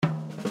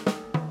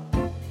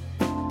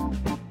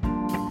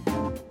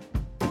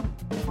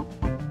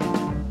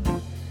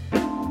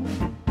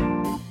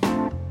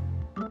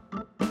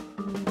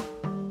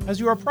As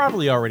you are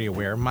probably already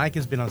aware, Mike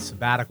has been on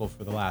sabbatical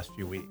for the last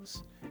few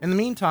weeks. In the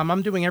meantime,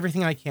 I'm doing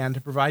everything I can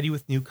to provide you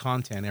with new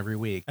content every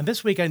week. And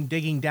this week I'm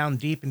digging down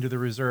deep into the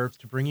reserves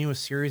to bring you a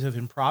series of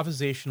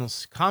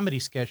improvisational comedy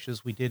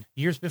sketches we did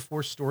years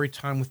before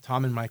Storytime with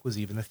Tom and Mike was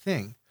even a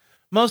thing.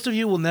 Most of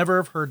you will never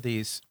have heard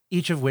these,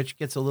 each of which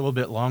gets a little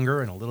bit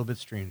longer and a little bit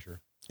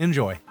stranger.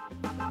 Enjoy.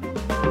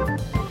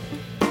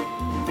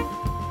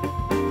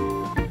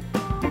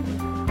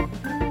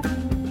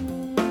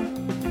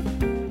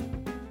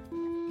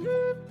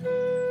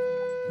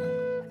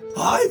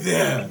 Hi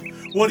there.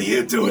 What are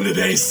you doing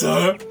today,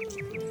 sir?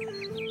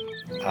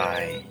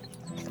 I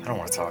don't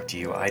want to talk to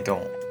you. I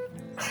don't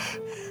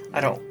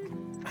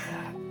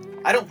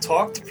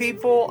talk to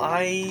people.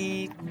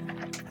 I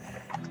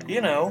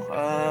don't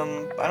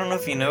know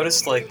if you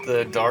noticed, like,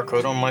 the dark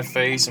hood on my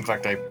face. In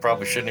fact, I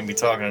probably shouldn't even be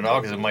talking at all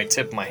because it might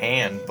tip my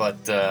hand.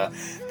 But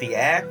the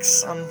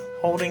axe I'm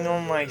holding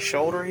on my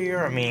shoulder here,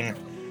 I mean,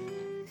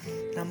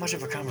 not much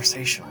of a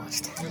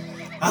conversationalist.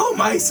 How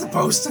am I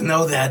supposed to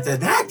know that? The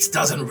axe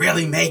doesn't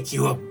really make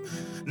you a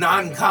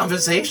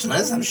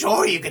non-conversationalist. I'm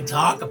sure you can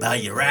talk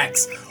about your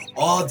ex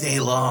all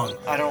day long.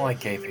 I don't like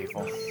gay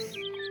people.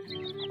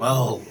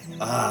 Well,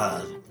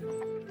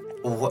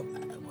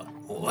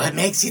 what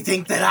makes you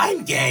think that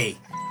I'm gay?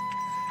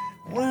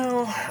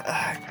 Well,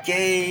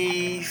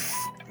 gay,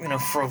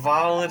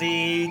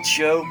 frivolity,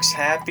 jokes,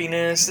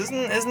 happiness.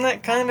 Isn't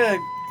that kind of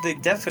the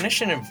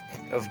definition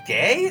of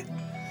gay?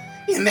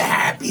 In the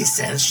happy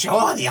sense,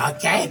 surely,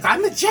 okay. If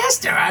I'm a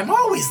jester, I'm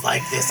always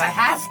like this. I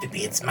have to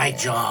be. It's my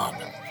job.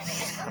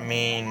 I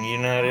mean, you're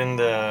not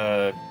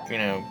into,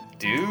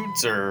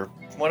 dudes or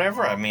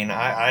whatever? I mean,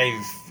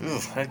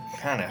 that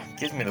kind of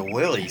gives me the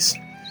willies.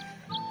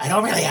 I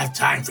don't really have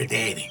time for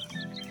dating.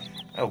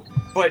 Oh,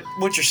 but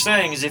what you're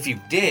saying is if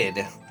you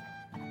did,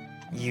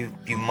 you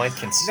might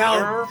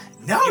consider...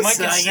 No, you might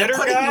sir, consider you're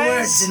putting guys?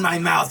 words in my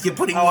mouth. You're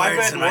putting I words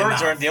bet in my mouth.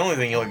 words aren't the only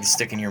thing you like to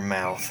stick in your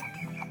mouth.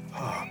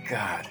 Oh,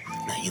 God.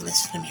 Now, you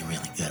listen to me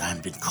really good.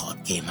 I've been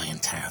called gay my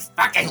entire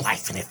fucking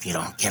life, and if you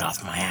don't get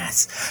off my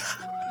ass,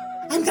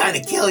 I'm gonna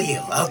kill you,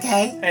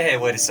 okay? Hey,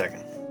 wait a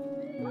second.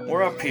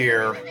 We're up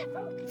here,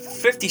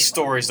 50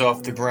 stories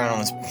off the ground on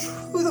this...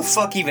 Who the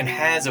fuck even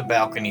has a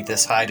balcony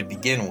this high to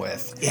begin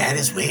with? Yeah, it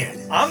is weird.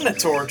 I'm the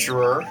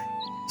torturer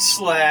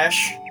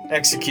 /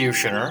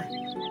 executioner,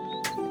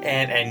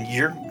 and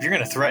you're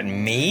gonna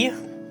threaten me?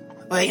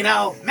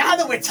 Well, now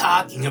that we're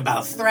talking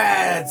about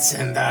threats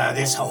and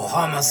this whole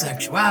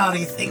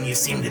homosexuality thing you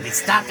seem to be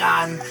stuck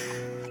on,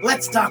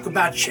 let's talk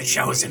about your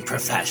chosen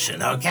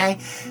profession, okay?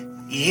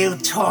 You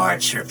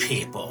torture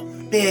people.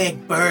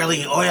 Big,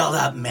 burly,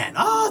 oiled-up men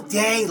all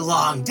day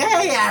long,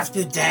 day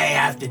after day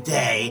after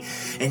day.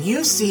 And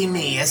you see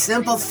me, a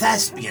simple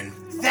thespian.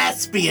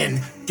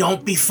 Thespian,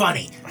 don't be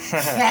funny.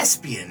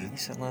 Thespian. You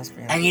said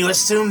lesbian. And you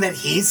assume that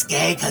he's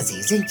gay because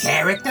he's in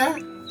character?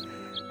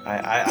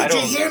 Did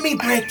you hear me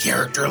break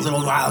character a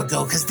little while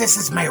ago? Because this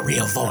is my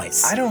real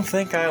voice. I don't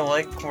think I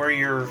like where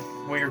you're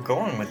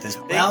going with this.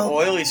 Big,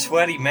 oily,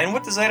 sweaty men.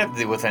 What does that have to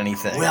do with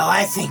anything? Well,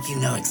 I think you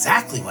know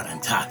exactly what I'm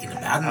talking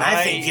about, and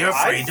I think you're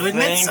afraid to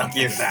admit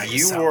something about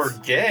yourself. If you were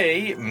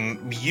gay,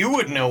 you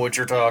would know what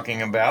you're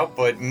talking about,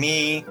 but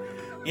me,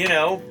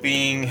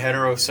 being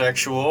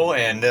heterosexual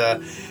and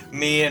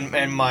me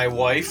and my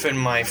wife and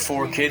my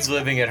 4 kids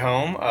living at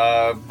home,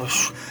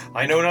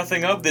 I know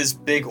nothing of this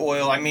big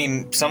oil. I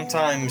mean,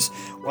 sometimes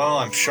while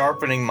I'm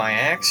sharpening my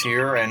axe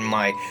here and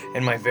my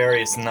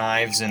various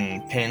knives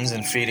and pins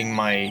and feeding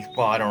I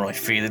don't really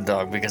feed the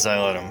dog because I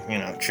let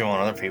him, chew on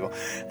other people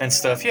and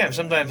stuff. Yeah,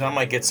 sometimes I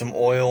might get some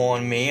oil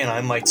on me and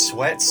I might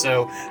sweat.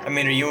 So, I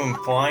mean, are you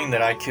implying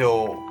that I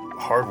kill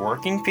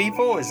hardworking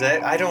people?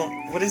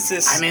 What is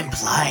this? I'm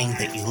implying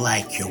that you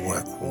like your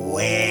work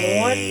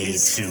way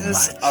too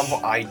much.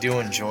 I do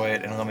enjoy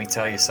it, and let me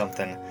tell you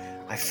something.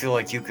 I feel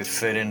like you could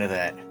fit into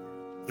that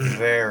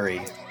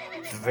very,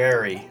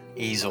 very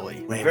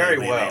easily. Wait,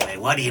 well.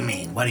 What do you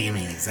mean? What do you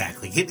mean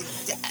exactly?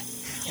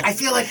 I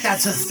feel like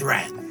that's a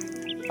threat.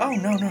 Oh,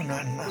 no,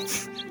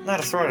 not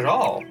a threat at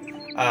all.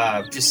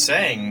 Just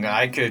saying,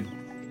 I could...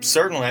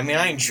 Certainly, I mean,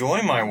 I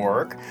enjoy my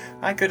work.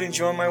 I could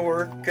enjoy my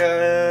work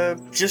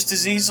just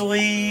as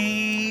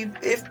easily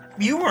if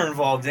you were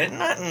involved in it.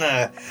 Not in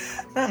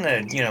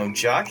a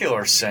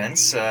jocular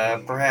sense.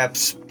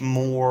 Perhaps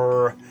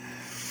more,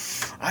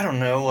 I don't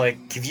know,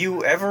 like, have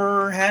you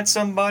ever had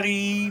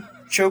somebody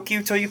choke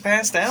you till you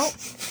passed out?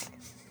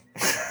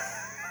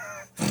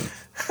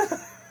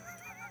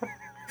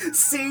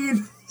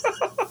 Scene.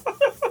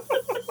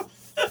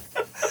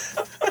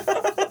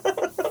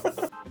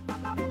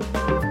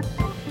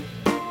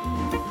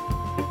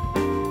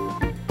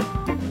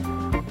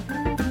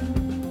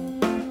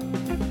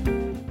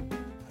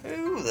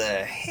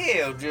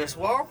 Just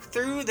walk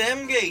through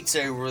them gates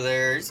over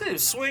there. It's a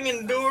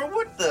swinging door.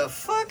 What the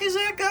fuck is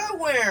that guy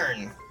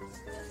wearing?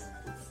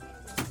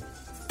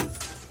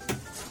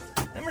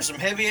 Them are some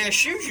heavy-ass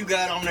shoes you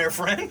got on there,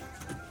 friend.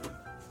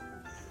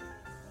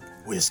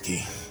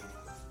 Whiskey.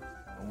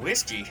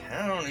 Whiskey?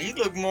 I don't know. You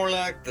look more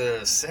like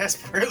the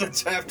sarsaparilla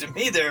type to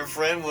me there,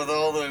 friend, with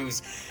all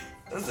those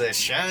What's that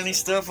shiny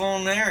stuff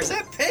on there? Is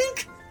that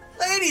pink?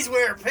 Ladies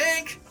wear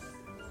pink.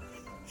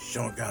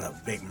 Sure got a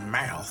big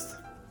mouth.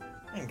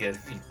 I ain't got a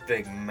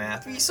big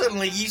mouth. You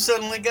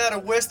suddenly got a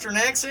Western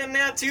accent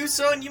now too,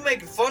 son? You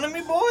making fun of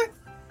me, boy?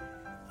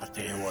 I'll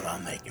tell you what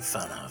I'm making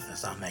fun of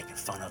is I'm making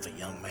fun of a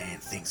young man who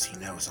thinks he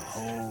knows a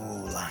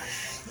whole lot.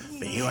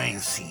 But you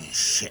ain't seen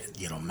shit,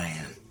 little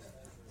man.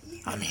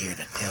 I'm here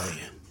to tell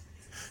you.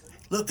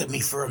 Look at me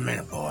for a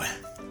minute, boy.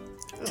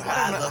 Do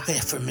I look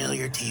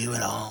familiar to you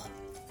at all?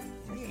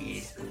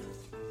 Hey,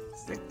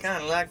 they're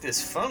kind of like this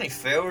funny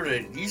fella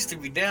that used to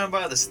be down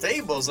by the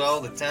stables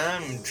all the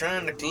time and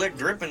trying to collect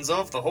drippings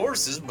off the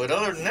horses, but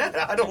other than that,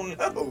 I don't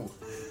know.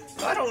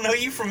 I don't know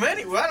you from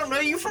anywhere. I don't know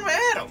you from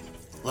Adam.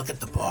 Look at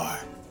the bar.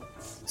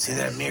 See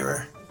that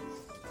mirror?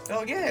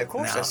 Oh, yeah, of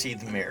course Now, I see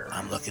the mirror.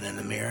 I'm looking in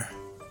the mirror.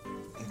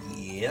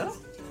 Yeah?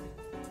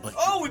 But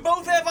Oh, we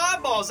both have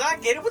eyeballs. I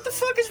get it. What the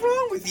fuck is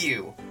wrong with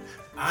you?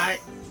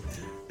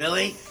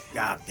 Billy?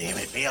 God damn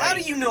it, Billy. How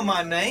do you know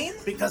my name?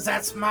 Because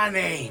that's my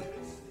name.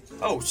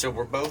 Oh, so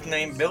we're both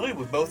named Billy?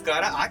 We both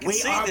got it? I can We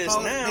see are this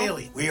both now.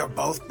 Billy. We are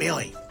both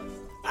Billy.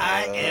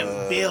 I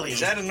am Billy.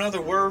 Is that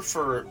another word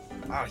for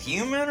a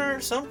human or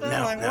something?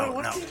 No, like, no,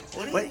 what no.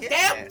 do you Wait, get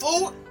damn at?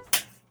 fool!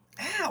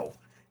 Ow!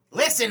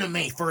 Listen to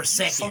me for a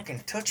second. Fucking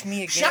touch me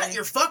again. Shut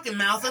your fucking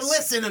mouth and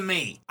listen to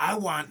me. I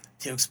want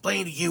to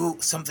explain to you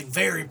something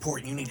very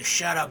important. You need to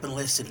shut up and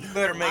listen. You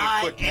better make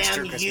it quick,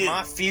 mister, because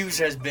my fuse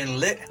has been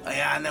lit.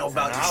 Yeah, I know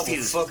about And your I will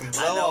fuse. fucking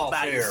blow I know off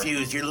about your here.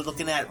 fuse. You're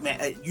looking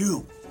at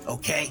you,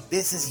 okay?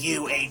 This is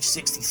you, age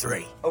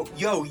 63. Oh,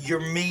 yo,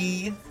 you're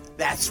me?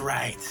 That's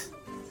right.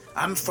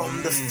 I'm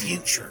from the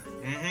future.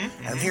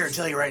 I'm here to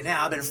tell you right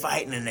now, I've been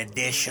fighting an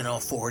additional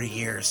 40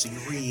 years, so you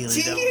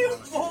really Do don't you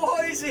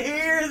wanna- boys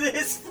hear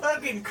this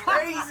fucking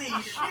crazy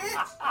shit?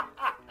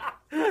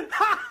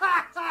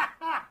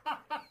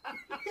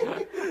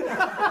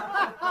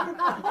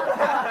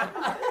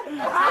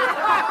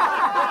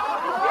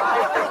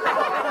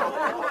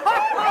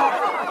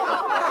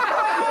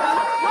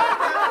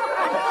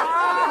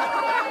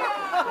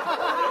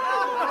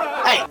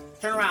 Hey,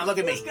 turn around, look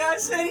at me. This guy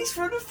said he's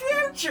from the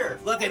future.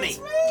 Look at me. It's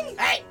me.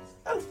 Hey,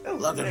 Oh,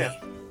 look at yeah.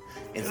 me.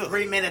 In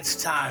 3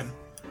 minutes' time,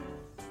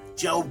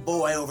 Joe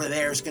Boy over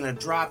there is gonna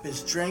drop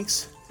his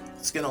drinks.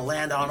 It's gonna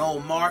land on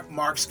old Mark.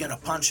 Mark's gonna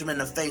punch him in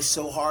the face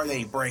so hard that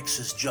he breaks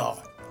his jaw.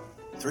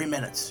 3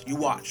 minutes. You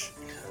watch.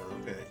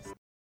 Okay.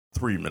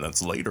 3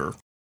 minutes later.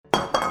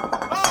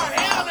 Oh,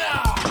 hell no!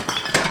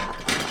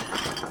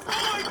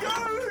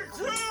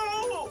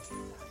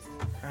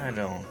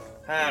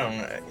 I don't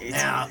know. It's,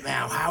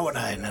 Now, how would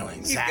I know you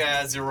exactly?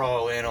 guys are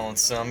all in on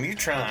something. You're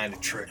trying to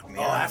trick me.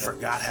 Oh, I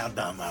forgot how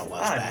dumb I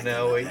was I back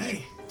know in it. the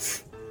day.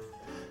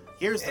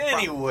 Here's the problem.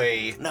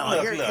 Anyway, No,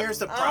 look, here's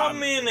the problem.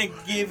 I'm in a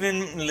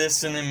giving,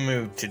 listening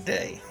mood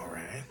today. All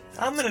right.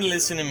 I'm in a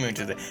listening mood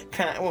today.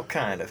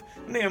 Kind of.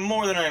 Yeah,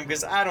 more than I am,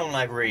 because I don't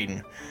like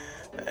reading.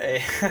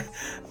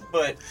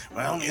 But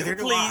Well, neither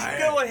do please I.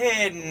 go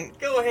ahead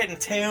and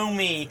tell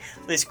me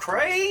this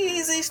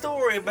crazy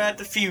story about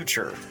the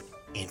future.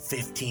 In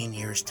 15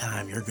 years'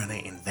 time, you're gonna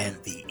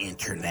invent the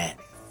internet.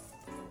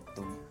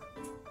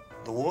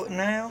 The what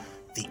now?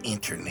 The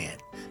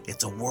internet.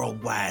 It's a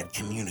worldwide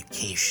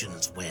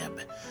communications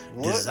web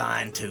What?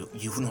 designed to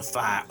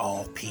unify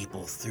all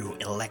people through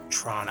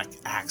electronic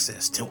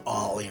access to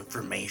all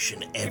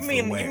information You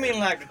mean everywhere.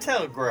 like the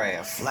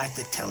telegraph? Like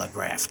the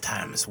telegraph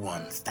times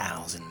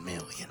 1,000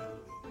 million.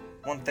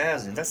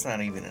 1,000? That's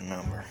not even a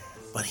number.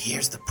 But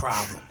here's the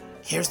problem.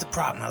 Here's the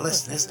problem. Now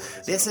listen,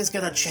 this is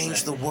gonna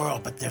change the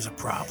world, but there's a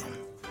problem.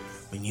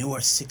 When you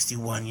are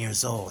 61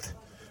 years old,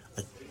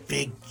 a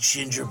big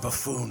ginger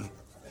buffoon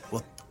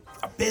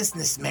a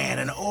businessman,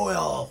 an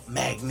oil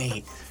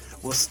magnate,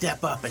 will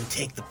step up and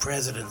take the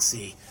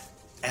presidency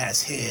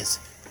as his.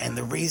 And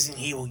the reason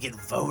he will get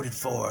voted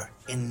for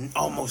in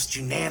almost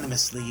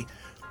unanimously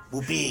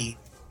will be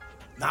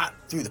not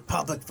through the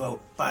public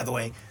vote, by the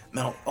way,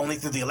 no, only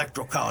through the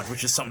electoral college,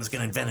 which is something that's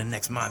going to invent in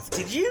next month.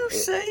 Did you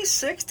say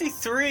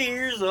 63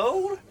 years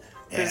old?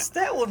 Because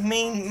that would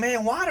mean,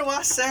 man, why do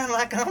I sound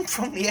like I'm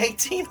from the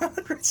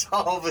 1800s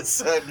all of a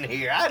sudden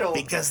here? I don't...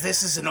 Because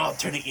this is an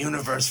alternate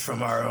universe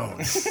from our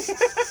own.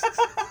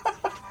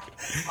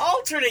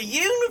 Alternate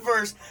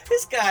universe?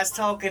 This guy's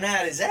talking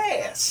out his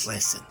ass.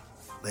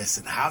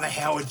 Listen, how the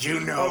hell would you Oh,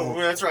 know?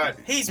 that's right.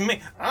 He's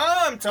me.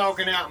 I'm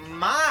talking out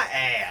my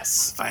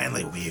ass.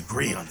 Finally, we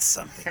agree on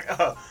something.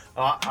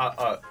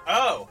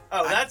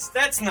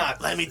 That's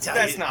not. Let me tell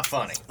That's you- not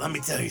funny. Let me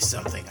tell you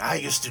something. I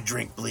used to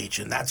drink bleach,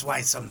 and that's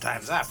why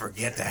sometimes I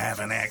forget to have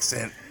an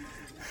accent,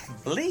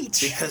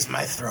 Bleach. because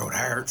my throat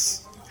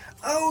hurts.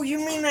 Oh, you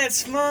mean that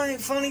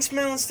funny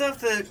smelling stuff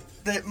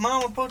that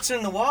Mama puts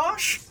in the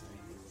wash?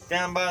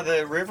 Down by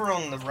the river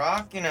on the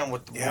rock,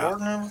 with the Yeah. board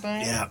and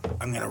everything? Yeah,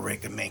 I'm gonna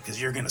recommend, because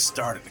you're gonna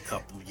start in a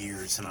couple of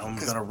years, and I'm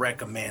gonna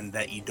recommend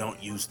that you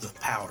don't use the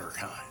powder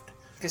kind.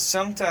 Because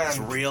sometimes,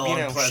 It's real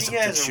unpleasant she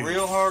to has a chew.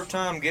 real hard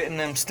time getting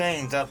them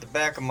stains out the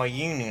back of my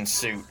union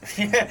suit.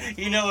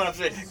 You know what I'm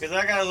saying? Because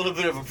I got a little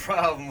bit of a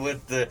problem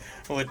with the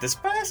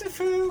spicy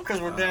food,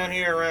 because we're down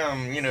here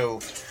around,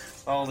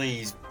 all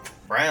these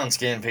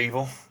brown-skinned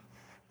people.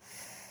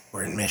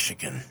 We're in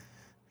Michigan.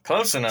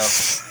 Close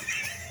enough.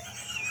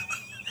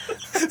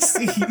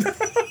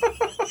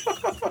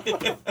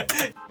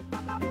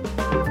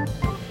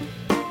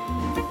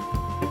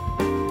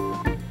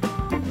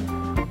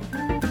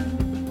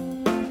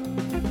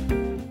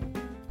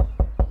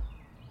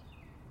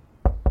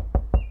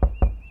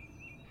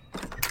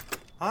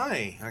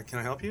 Hi, can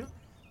I help you?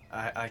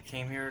 I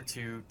came here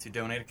to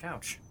donate a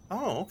couch.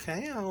 Oh,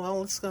 okay.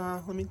 Well, let's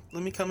let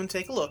me come and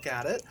take a look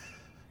at it.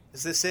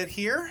 Is this it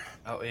here?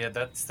 Oh yeah,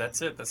 that's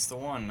it. That's the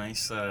one.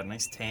 Nice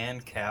tan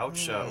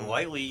couch,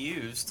 lightly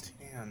used.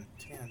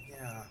 Tan,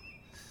 yeah.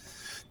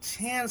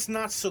 Tan's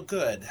not so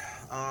good.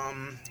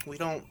 We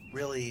don't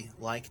really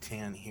like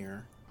tan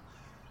here.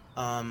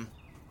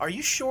 Are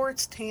you sure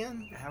it's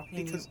tan? How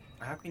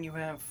can you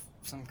have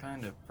some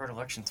kind of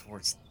predilection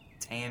towards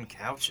tan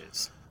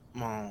couches?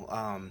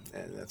 Well,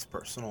 that's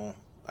personal.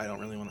 I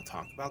don't really want to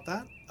talk about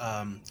that.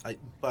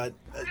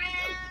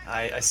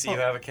 I see you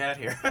have a cat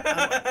here.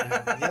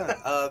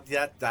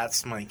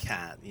 That's my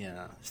cat.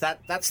 Yeah,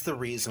 that's the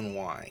reason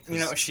why. You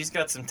know, she's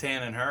got some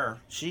tan in her.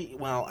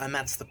 And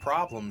that's the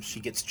problem. She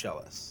gets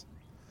jealous,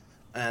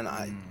 and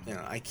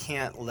I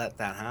can't let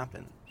that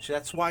happen.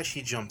 That's why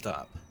she jumped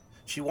up.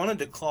 She wanted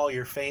to claw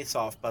your face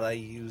off, but I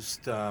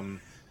used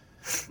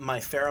my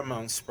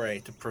pheromone spray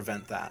to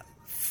prevent that.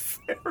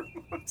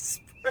 Pheromone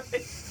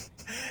spray.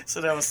 So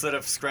now instead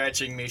of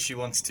scratching me, she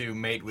wants to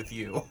mate with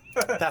you.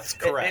 That's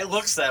correct. It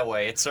looks that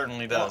way. It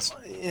certainly does.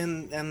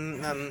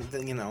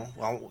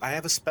 Well, I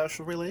have a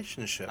special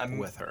relationship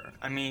with her.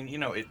 I mean,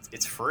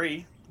 it's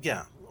free.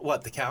 Yeah.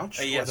 What, the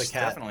couch? Yes, or the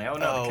cat? Definitely. Oh,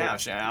 no, the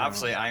couch.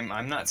 Obviously,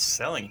 I'm not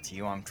selling it to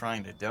you. I'm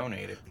trying to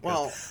donate it.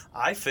 Because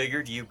I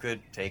figured you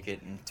could take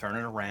it and turn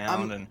it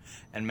around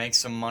and make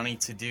some money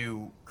to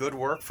do good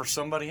work for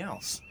somebody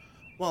else.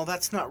 Well,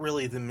 that's not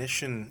really the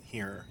mission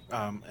here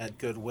at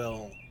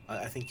Goodwill.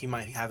 I think you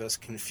might have us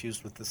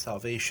confused with the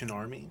Salvation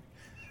Army.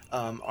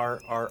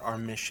 Our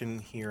mission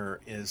here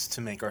is to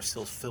make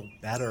ourselves feel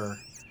better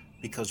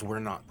because we're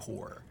not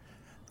poor.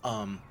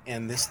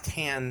 And this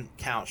tan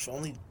couch,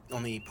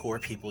 only poor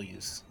people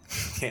use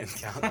tan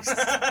couches.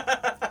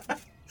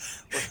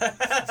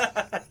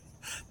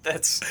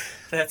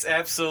 That's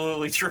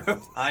absolutely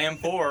true. I am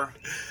poor.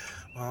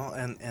 Well,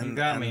 and you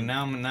got me.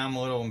 Now I'm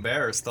a little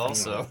embarrassed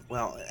also.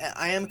 Well,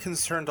 I am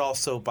concerned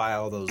also by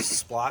all those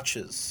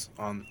splotches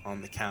on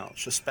the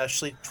couch,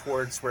 especially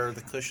towards where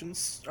the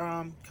cushions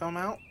come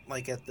out,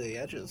 like at the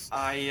edges.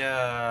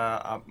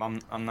 I'm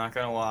not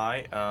gonna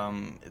lie.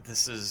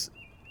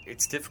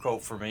 It's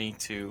difficult for me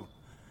to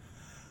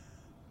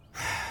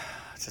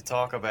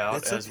talk about.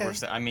 It's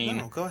okay. I mean,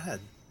 no, go ahead.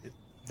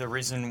 The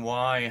reason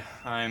why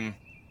I'm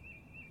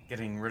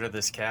getting rid of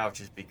this couch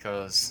is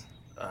because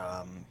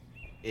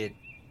it,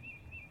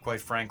 quite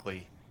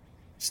frankly,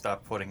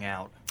 stopped putting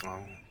out. Oh.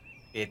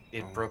 It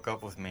broke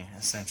up with me,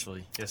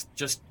 essentially,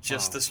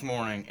 just this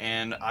morning,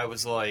 and I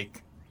was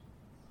like,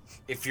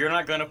 if you're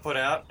not gonna put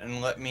out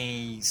and let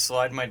me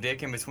slide my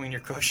dick in between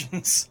your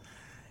cushions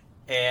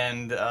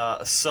and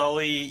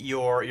sully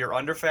your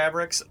under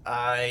fabrics,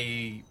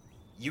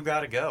 you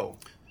gotta go.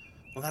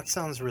 Well, that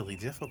sounds really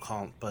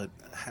difficult, but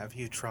have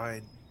you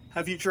tried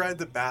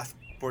the Bath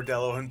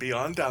Bordello and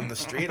Beyond down the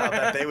street? I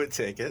bet they would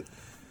take it.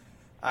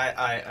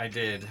 I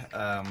did.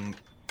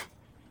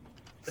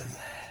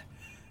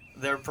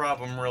 Their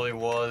problem really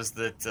was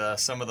that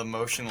some of the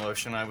motion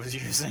lotion I was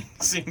using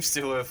seems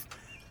to have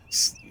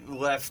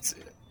left,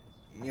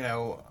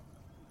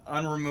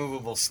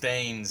 unremovable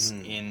stains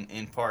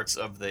in parts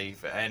of the...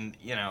 And,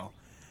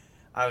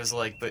 I was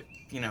like, but,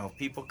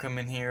 people come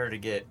in here to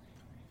get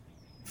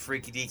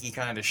freaky-deaky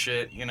kind of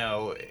shit,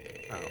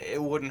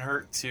 it wouldn't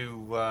hurt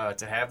to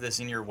have this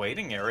in your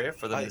waiting area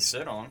for them to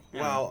sit on.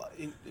 Well,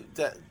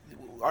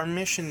 our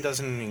mission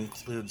doesn't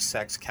include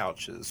sex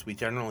couches. We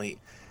generally...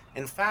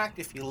 In fact,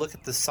 if you look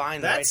at the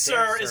sign that, right sir,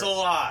 there... is a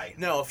lie.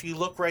 No, if you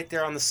look right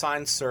there on the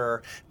sign,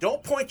 sir,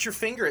 don't point your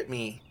finger at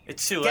me.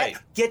 It's too late.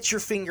 Get your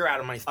finger out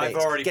of my face. I've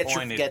already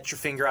pointed. Get your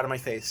finger out of my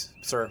face,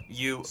 sir.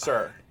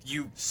 Sir.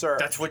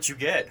 That's what you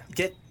get.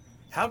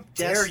 How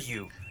dare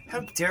you? How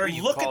dare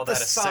you call that a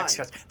sex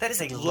couch? That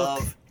is a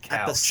love couch. Look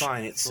at the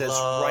sign. It says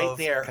love right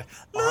there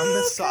on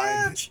the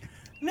sign. Couch.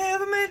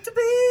 Never meant to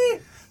be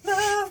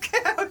love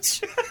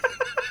couch.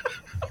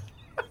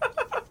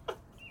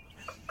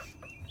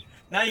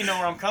 Now you know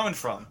where I'm coming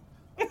from.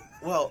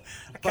 Well,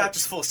 the couch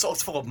is full of soul.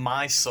 It's full of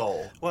my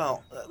soul.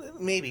 Well,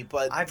 maybe,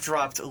 but I've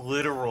dropped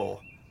literal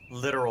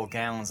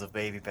gallons of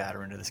baby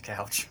powder into this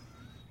couch.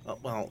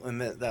 Well, and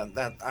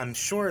that I'm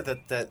sure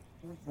that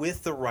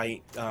with the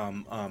right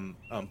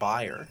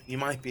buyer, you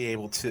might be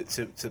able to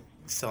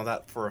sell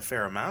that for a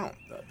fair amount.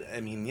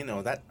 I mean,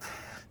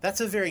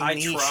 that's a very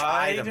niche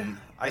item.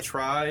 I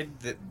tried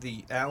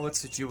the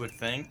outlets that you would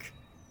think.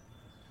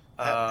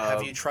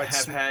 Have you tried?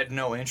 Have had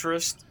no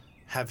interest.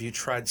 Have you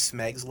tried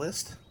Smeg's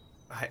List?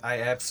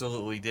 I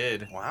absolutely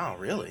did. Wow,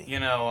 really?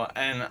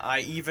 And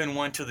I even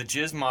went to the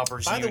Jizz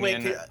Moppers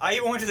Union. I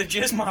even went to the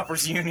Jizz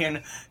Moppers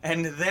Union,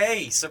 and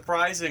they,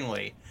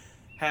 surprisingly,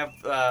 have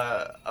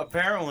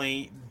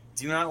apparently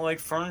do not like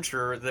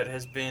furniture that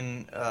has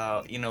been,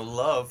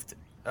 loved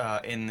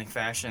in the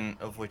fashion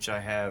of which I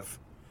have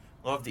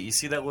loved it. You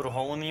see that little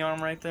hole in the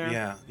arm right there?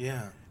 Yeah.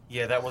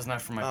 Yeah, that was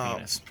not from my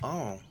penis.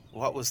 Oh,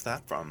 what was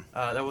that from?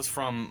 That was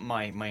from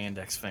my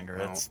index finger.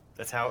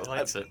 That's how it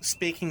likes it.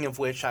 Speaking of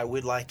which, I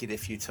would like it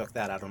if you took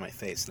that out of my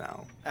face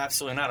now.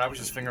 Absolutely not. I was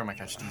just fingering my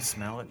couch. Do you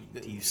smell it?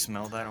 Do you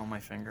smell that on my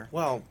finger?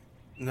 Well,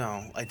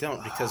 no, I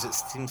don't, because it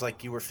seems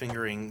like you were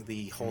fingering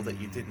the hole that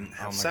you didn't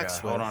have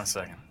sex with. Hold on a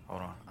second.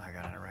 Hold on. I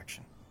got an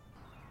erection.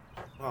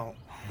 Well,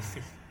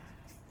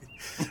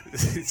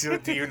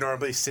 do you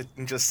normally sit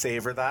and just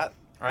savor that?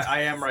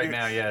 I am right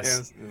now,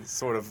 yes. Yeah,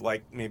 sort of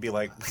like, maybe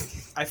like...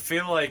 I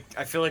feel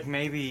like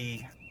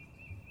maybe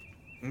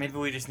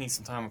we just need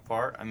some time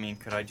apart. I mean,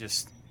 could I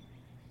just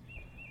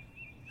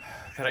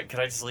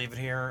leave it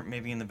here,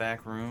 maybe in the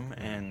back room,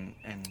 and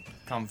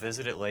come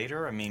visit it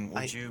later? I mean,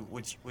 would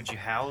you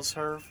house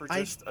her for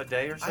just a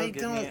day or so?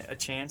 Give me a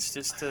chance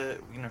just to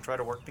try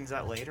to work things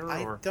out later.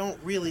 I or? don't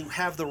really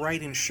have the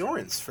right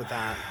insurance for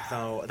that,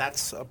 though.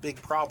 That's a big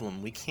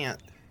problem. We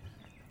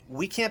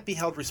can't be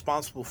held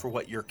responsible for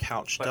what your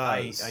couch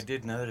does. I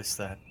did notice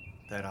that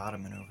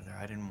ottoman over there.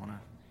 I didn't want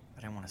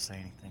to say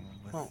anything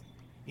with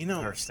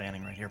her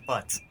standing right here,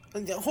 but.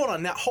 Hold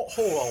on now.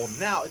 Hold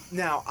on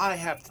now. I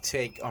have to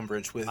take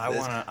umbrage with this.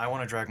 I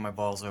want to drag my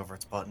balls over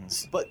its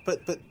buttons. But,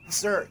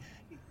 sir,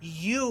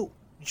 you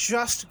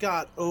just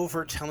got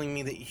over telling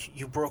me that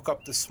you broke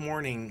up this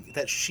morning.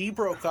 That she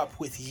broke up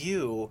with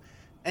you,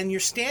 and you're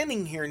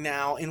standing here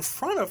now in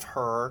front of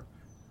her,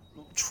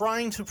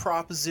 trying to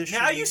proposition.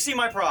 Now you see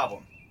my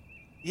problem.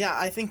 Yeah,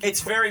 I think it's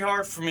very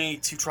hard for me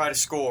to try to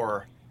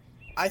score.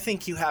 I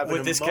think you have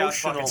with this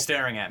couch fucking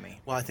staring at me.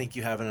 Well, I think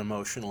you have an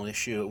emotional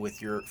issue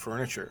with your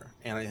furniture,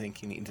 and I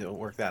think you need to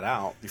work that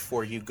out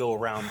before you go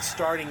around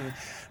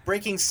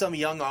breaking some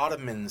young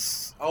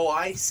ottomans. Oh,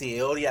 I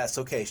see. Oh, yes.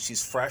 Okay,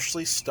 she's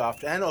freshly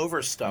stuffed and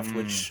overstuffed,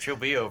 which she'll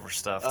be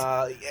overstuffed.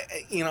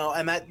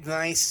 And that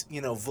nice,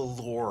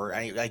 velour.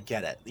 I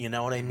get it. You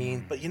know what I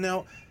mean? But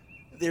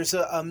there's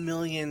a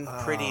million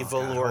pretty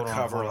velour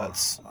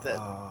coverlets that.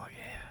 Oh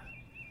yeah.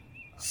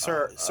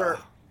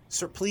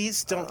 Sir,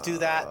 please don't do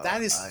that.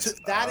 That is.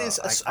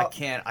 I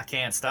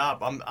can't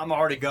stop. I'm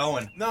already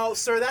going. No,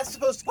 sir, that's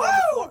supposed to go on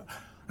the floor.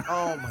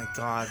 Oh my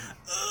God,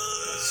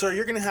 sir,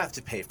 you're gonna have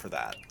to pay for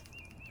that,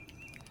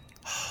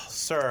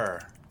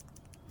 sir.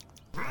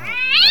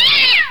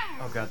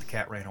 Oh God, the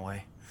cat ran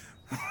away.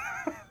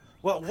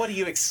 Well, what do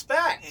you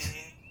expect?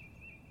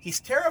 He's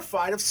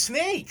terrified of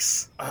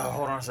snakes. Oh,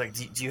 hold on a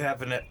second. Do you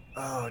happen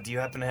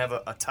to have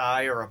a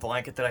tie or a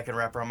blanket that I can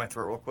wrap around my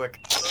throat real quick?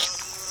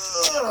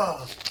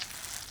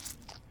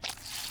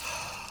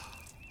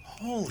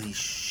 Holy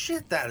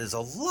shit, that is a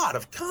lot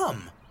of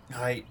cum.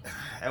 I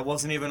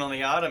wasn't even on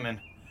the ottoman.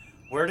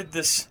 Where did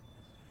this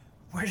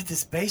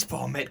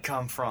baseball mitt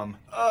come from?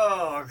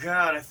 Oh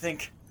God, I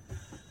think.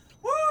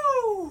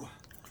 Woo!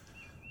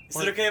 Is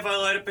it okay if I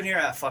light up in here?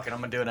 Fuck it,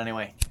 I'm gonna do it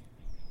anyway.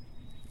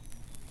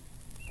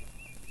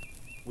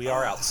 We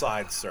are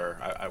outside, sir.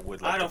 I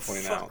would like to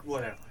point out.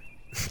 Whatever.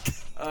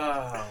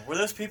 Were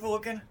those people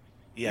looking?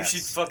 Yes. You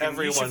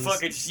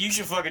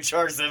should fucking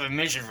charge them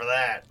admission for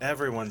that.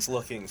 Everyone's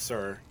looking,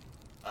 sir.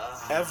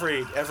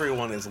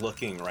 Everyone is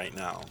looking right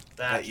now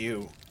at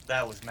you.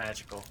 That was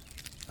magical.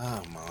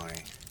 Oh my.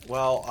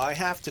 Well, I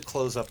have to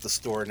close up the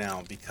store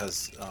now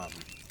because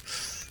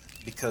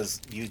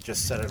you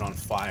just set it on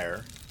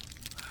fire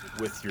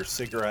with your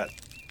cigarette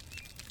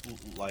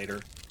lighter.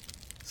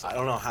 I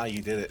don't know how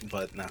you did it,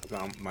 but now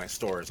my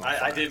store is on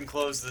fire. I didn't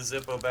close the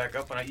Zippo back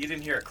up, and you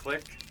didn't hear it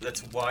click.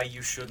 That's why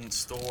you shouldn't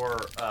store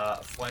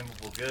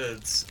flammable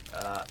goods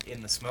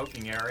in the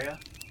smoking area.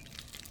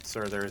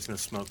 Sir, there is no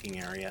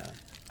smoking area.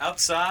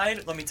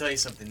 Outside, let me tell you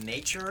something.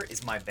 Nature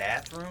is my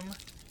bathroom.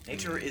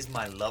 Nature is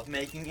my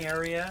lovemaking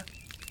area.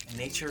 And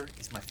nature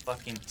is my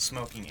fucking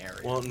smoking area.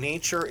 Well,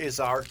 nature is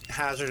our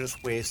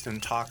hazardous waste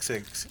and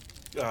toxic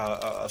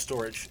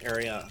storage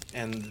area.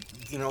 And,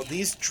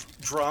 these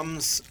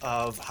drums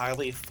of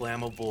highly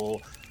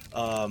flammable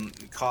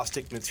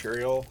caustic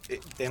material,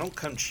 they don't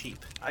come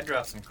cheap. I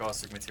dropped some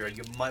caustic material.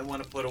 You might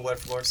want to put a wet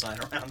floor sign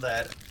around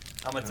that.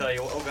 I'm going to tell you,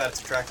 oh God,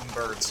 it's attracting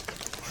birds.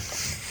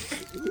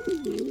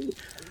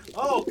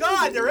 Oh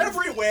God, they're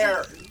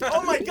everywhere!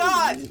 Oh my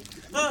God!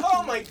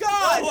 Oh my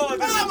God! Oh,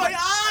 my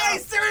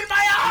eyes! They're in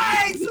my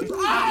eyes!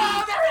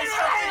 Oh, they're in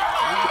my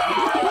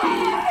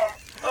eyes!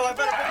 Oh, I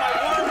better put my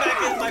water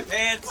back in my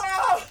pants.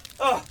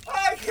 Oh,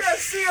 I can't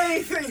see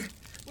anything.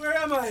 Where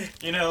am I?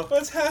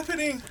 What's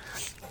happening?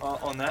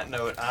 On that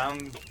note, I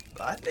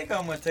think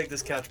I'm gonna take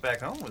this couch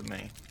back home with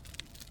me.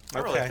 I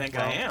really think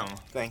I am.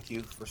 Thank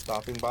you for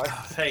stopping by.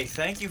 Hey,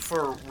 thank you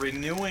for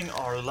renewing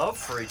our love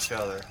for each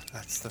other.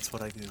 That's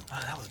what I do.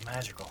 Oh, that was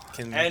magical.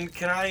 Can I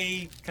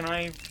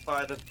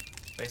buy the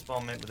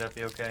baseball mitt? Would that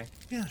be okay?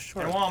 Yeah,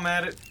 sure. And while I'm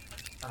at it,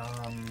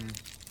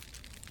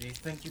 Do you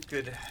think you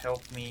could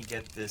help me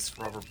get this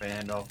rubber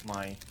band off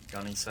my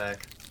gunny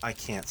sack? I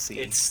can't see.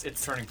 It's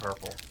turning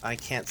purple. I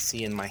can't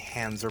see, and my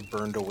hands are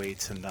burned away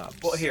to nubs.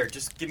 Well, here,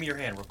 just give me your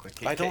hand real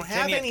quick. I don't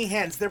have any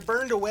hands. They're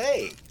burned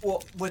away.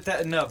 Well, with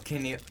that nub,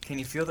 can you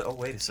feel that? Oh,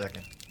 wait a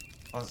second.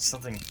 Oh,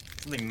 something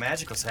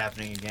magical's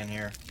happening again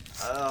here.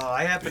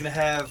 I happen to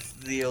have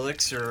the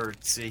elixir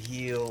to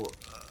heal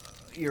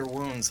your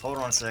wounds. Hold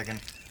on a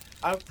second.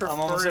 I would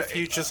prefer if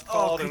you just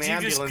called an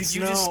ambulance.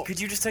 Could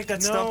you just take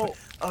that No. stump?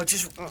 Oh,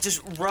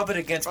 just rub it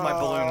against my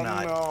balloon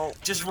knot. No.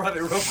 Just rub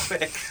it real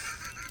quick.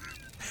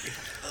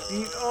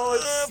 Oh,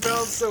 it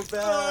smells so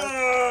bad.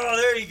 Oh,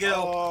 there you go.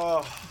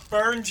 Oh,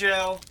 Burn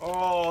gel. it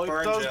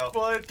does. gel.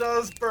 Well, it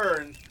does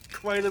burn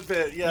quite a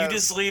bit. Yeah. You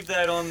just leave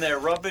that on there,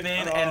 rub it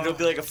in, and it'll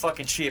be like a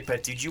fucking chia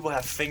pet, dude. You will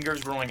have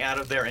fingers growing out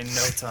of there in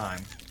no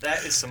time.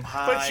 That is some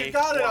high But you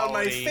got it on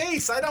my quality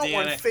face. I don't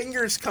want DNA.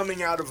 fingers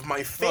coming out of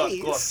my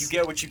face. Look, you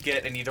get what you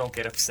get, and you don't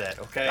get upset,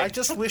 okay? I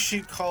just wish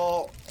you'd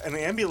call an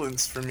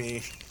ambulance for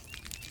me.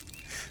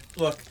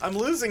 Look, I'm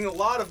losing a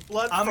lot of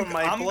blood from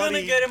my I'm bloody...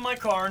 gonna get in my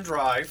car and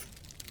drive,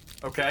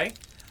 okay?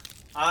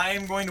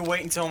 I'm going to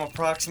wait until I'm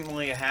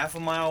approximately a half a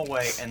mile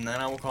away, and then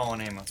I will call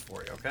an ambulance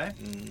for you, okay?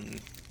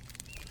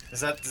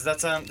 Does that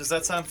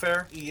sound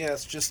fair?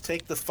 Yes, just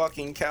take the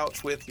fucking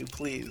couch with you,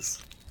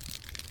 please.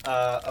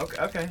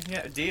 Okay,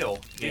 yeah, deal.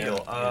 Yeah.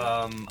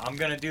 I'm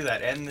gonna do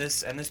that. And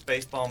this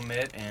baseball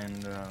mitt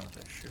and the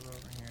shoe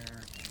over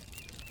here.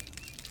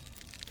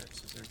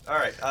 All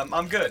right,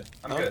 I'm good.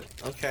 I'm good.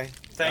 Okay.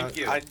 Thank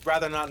you. I'd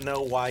rather not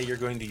know why you're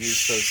going to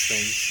use those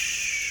things.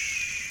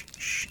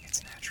 Shh,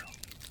 it's natural.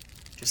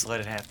 Just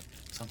let it happen.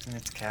 Something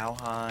that's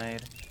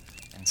cowhide,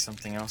 and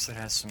something else that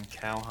has some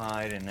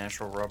cowhide and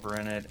natural rubber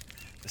in it.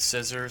 The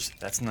scissors,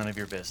 that's none of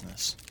your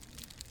business.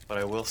 But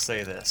I will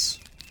say this.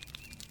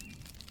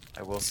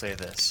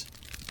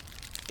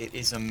 It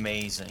is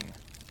amazing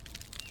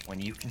when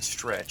you can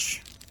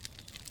stretch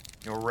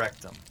your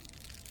rectum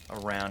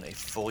around a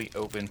fully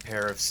open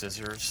pair of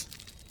scissors.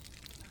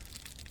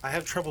 I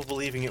have trouble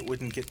believing it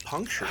wouldn't get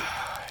punctured.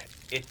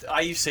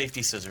 I use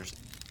safety scissors.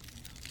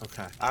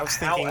 Okay. I was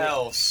How thinking...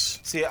 else?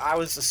 See, I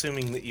was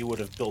assuming that you would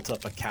have built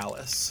up a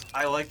callus.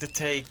 I like to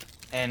take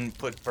and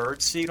put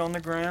bird seed on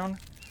the ground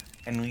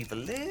and leave a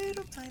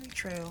little tiny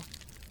trail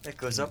that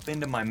goes up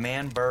into my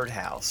man bird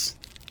house.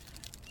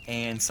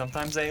 And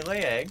sometimes they lay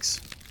eggs,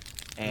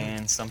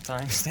 and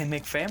sometimes they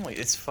make family.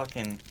 It's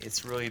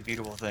really a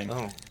beautiful thing.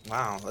 Oh,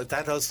 wow.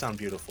 That does sound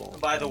beautiful.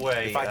 By the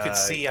way, if I could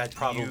see, I'd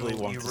probably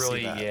want you to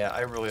really, see that. Yeah, I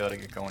really ought to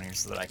get going here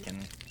so that I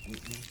can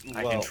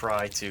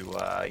try to,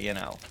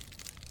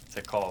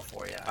 to call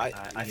for you.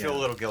 I feel a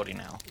little guilty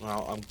now.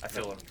 Well, I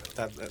feel a little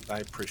guilty. I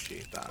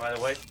appreciate that. By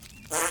the way,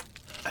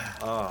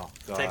 Oh,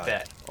 God. take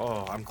that.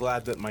 Oh, I'm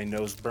glad that my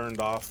nose burned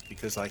off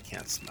because I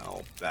can't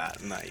smell that,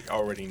 and I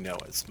already know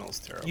it smells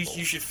terrible.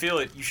 You should feel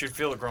it. You should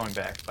feel it growing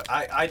back. But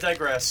I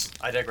digress.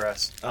 I'm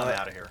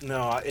out of here.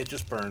 No, it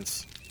just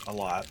burns a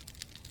lot.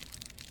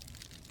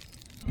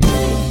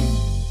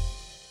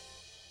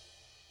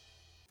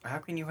 How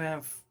can you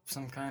have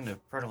some kind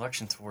of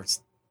predilection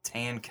towards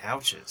tan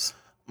couches?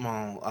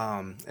 Well,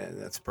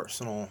 that's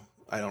personal.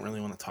 I don't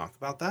really want to talk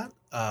about that.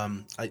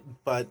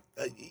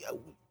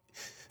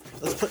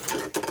 Let's put...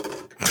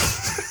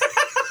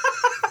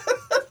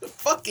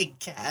 Fucking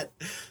cat.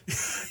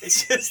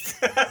 It's just...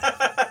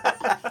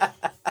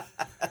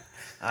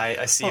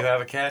 I see you have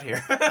a cat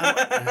here.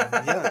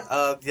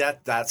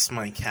 That's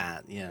my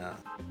cat, yeah.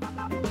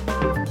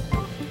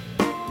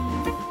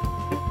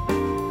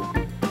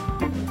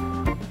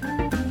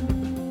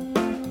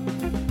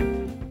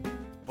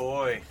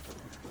 Boy,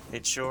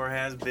 it sure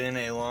has been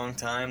a long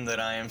time that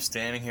I am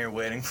standing here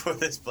waiting for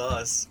this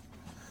bus.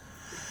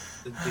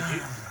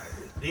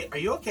 Are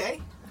you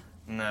okay?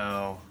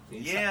 No.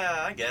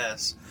 Yeah, I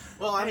guess.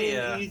 Well, I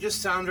mean, you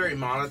just sound very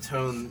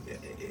monotone.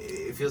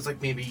 It feels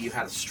like maybe you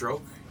had a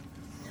stroke.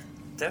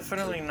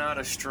 Definitely not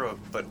a stroke,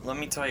 but let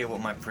me tell you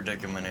what my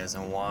predicament is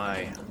and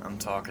why I'm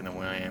talking the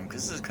way I am,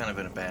 because this has kind of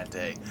been a bad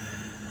day.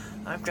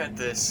 I've got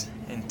this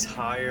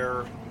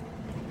entire,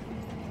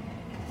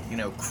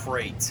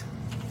 crate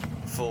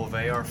full of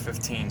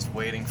AR-15s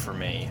waiting for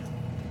me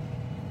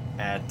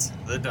at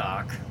the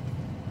dock.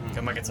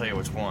 I'm not gonna tell you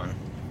which one,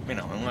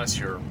 unless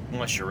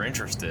you're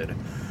interested.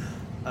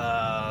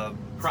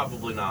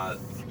 Probably not.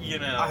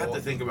 I had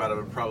to think about it,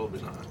 but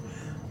probably not.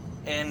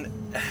 And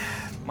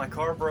my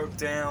car broke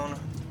down.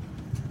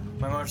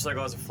 My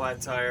motorcycle has a flat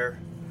tire.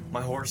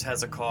 My horse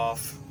has a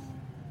cough.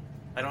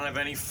 I don't have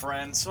any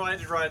friends, so I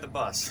had to ride the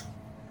bus.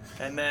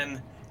 And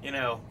then,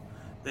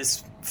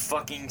 this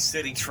fucking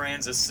city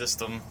transit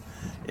system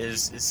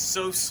is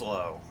so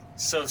slow.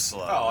 So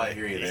slow. Oh, I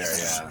hear you there,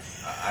 yeah.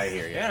 I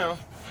hear you.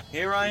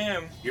 Here I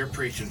am. You're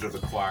preaching to the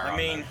choir. I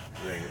mean, on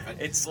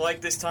that. it's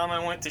like this time I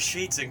went to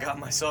Sheetz and got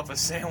myself a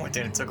sandwich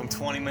and it took them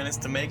 20 minutes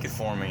to make it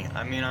for me.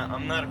 I mean,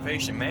 I'm not a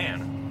patient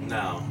man.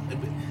 No.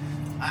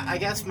 I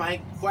guess my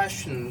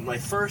question, I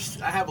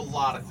have a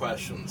lot of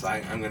questions,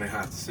 I'm going to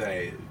have to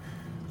say.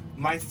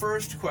 My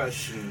first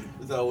question,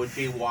 though, would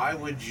be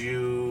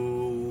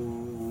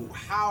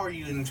how are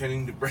you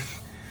intending to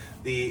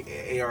the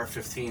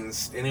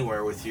AR-15s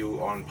anywhere with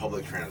you on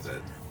public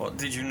transit. Well,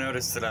 did you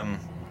notice that I'm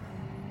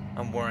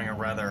wearing a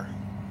rather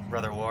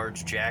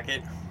large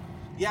jacket?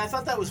 Yeah, I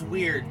thought that was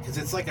weird because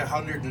it's like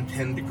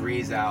 110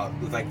 degrees out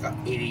with like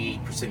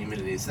 80%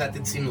 humidity. So that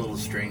did seem a little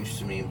strange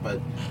to me,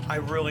 but I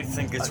really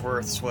think it's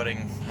worth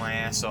sweating my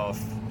ass off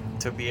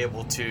to be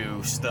able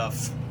to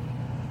stuff,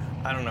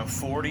 I don't know,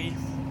 40?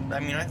 I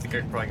mean, I think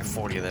I could probably get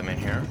 40 of them in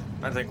here.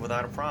 I think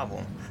without a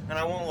problem. And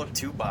I won't look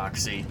too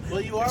boxy.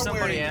 Well, you are if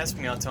somebody wearing... asks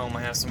me, I'll tell them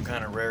I have some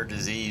kind of rare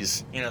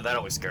disease. You know, that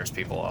always scares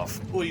people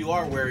off. Well, you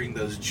are wearing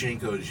those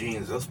Jinko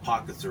jeans. Those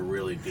pockets are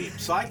really deep.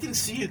 So I can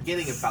see you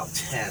getting about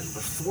 10,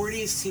 but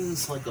 40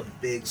 seems like a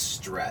big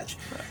stretch.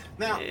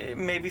 Now,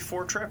 Maybe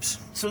 4 trips.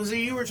 so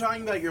you were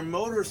talking about your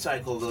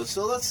motorcycle, though.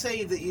 So let's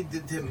say that you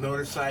did the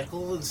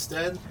motorcycle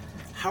instead.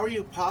 How are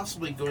you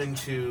possibly going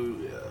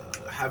to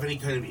have any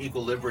kind of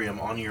equilibrium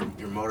on your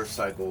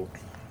motorcycle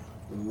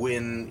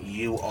when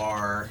you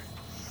are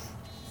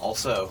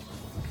also,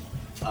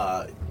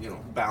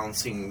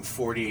 balancing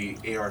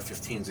 40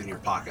 AR-15s in your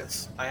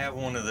pockets? I have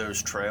one of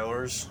those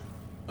trailers.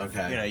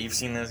 Okay. You know, you've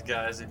seen those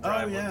guys that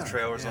drive with the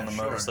trailers on the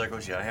sure.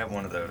 motorcycles? Yeah, I have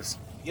one of those.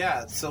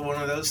 Yeah, so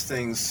one of those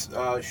things,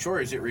 sure,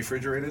 is it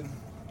refrigerated?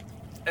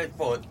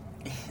 Well,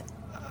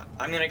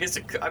 I mean, I guess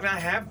it could. I mean, I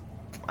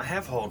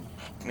have whole,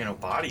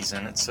 bodies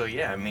in it, so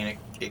yeah, I mean,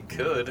 it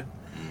could.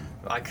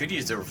 I could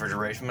use the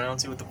refrigeration, but I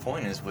don't see what the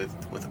point is with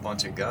a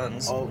bunch of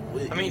guns. Oh,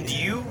 I mean, do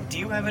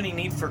you have any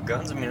need for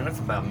guns? I mean, enough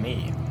about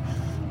me.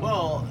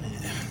 Well,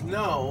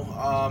 no.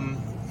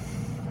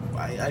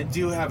 I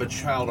do have a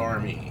child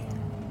army,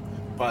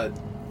 but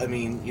I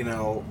mean,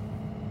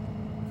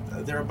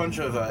 there are a bunch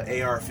of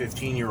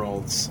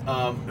AR-15-year-olds.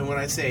 And when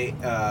I say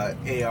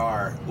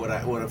AR,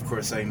 what of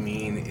course I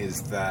mean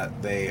is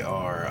that they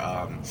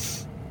are.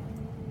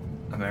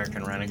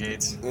 American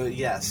renegades?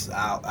 Yes.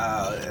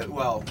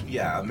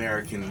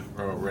 American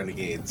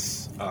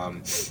renegades.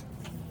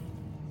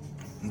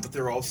 But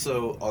they're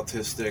also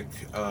autistic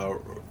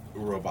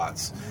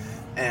robots.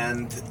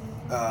 And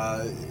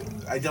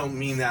I don't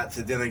mean that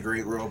to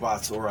denigrate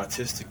robots or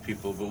autistic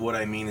people, but what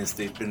I mean is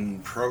they've been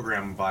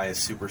programmed by a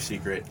super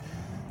secret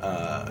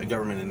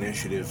government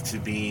initiative to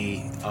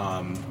be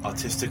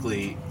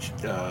autistically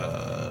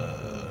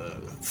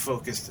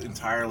focused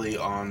entirely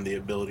on the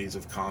abilities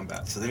of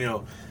combat. So they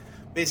know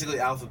basically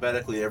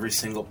alphabetically every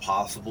single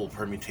possible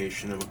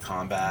permutation of a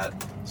combat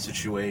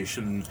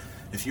situation.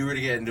 If you were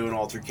to get into an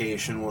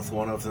altercation with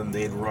one of them,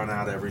 they'd run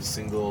out every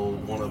single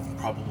one of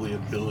probably a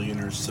billion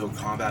or so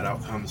combat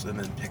outcomes and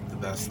then pick the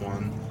best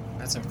one.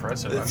 That's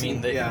impressive.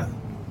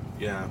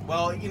 Yeah.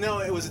 Well,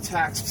 it was a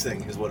tax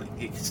thing is what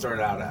it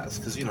started out as.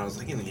 Because, it's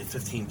like, you get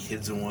 15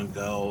 kids in one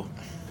go.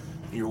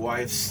 Your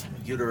wife's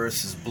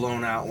uterus is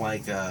blown out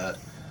like a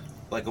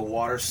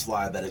water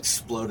slide that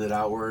exploded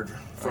outward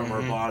from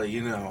her body,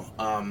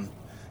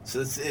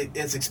 So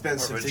it's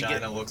expensive Her to get.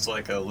 vagina looks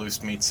like a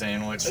loose meat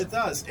sandwich. It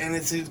does, and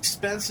it's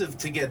expensive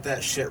to get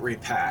that shit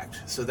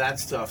repacked. So that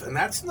stuff, and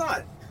that's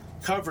not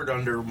covered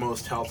under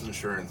most health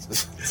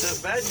insurances.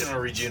 So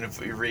vaginal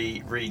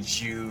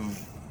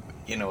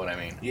you know what I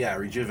mean? Yeah,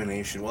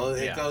 rejuvenation. Well,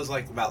 it goes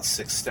like about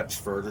 6 steps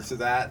further to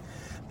that.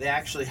 They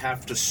actually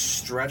have to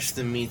stretch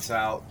the meats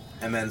out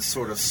and then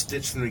sort of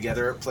stitch them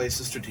together at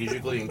places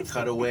strategically and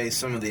cut away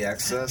some of the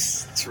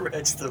excess.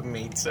 Stretch the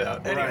meats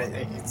out. Anyways.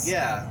 Right.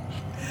 Yeah.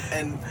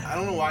 And I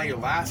don't know why you're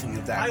laughing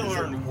at that. I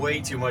learned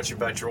way too much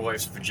about your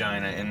wife's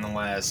vagina in the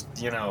last,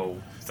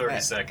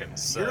 30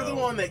 seconds. So. You're the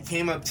one that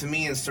came up to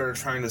me and started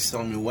trying to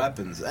sell me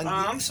weapons. And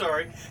I'm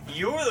sorry.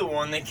 You're the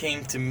one that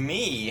came to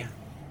me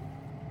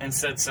and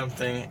said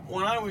something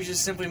when I was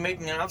just simply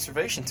making an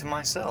observation to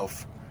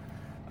myself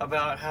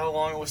about how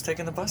long it was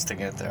taking the bus to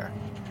get there.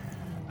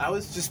 I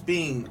was just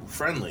being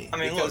friendly. I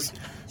mean, look,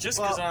 just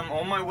because I'm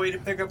on my way to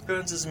pick up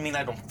guns doesn't mean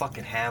I don't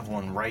fucking have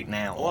one right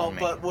now. Well,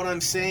 but what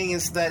I'm saying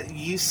is that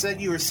you said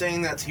you were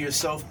saying that to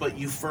yourself, but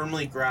you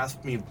firmly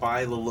grasped me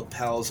by the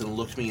lapels and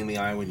looked me in the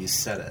eye when you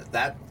said it.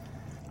 That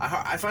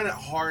I find it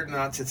hard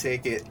not to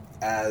take it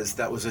as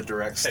that was a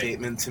direct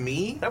statement to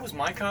me. That was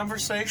my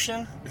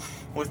conversation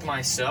with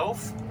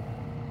myself.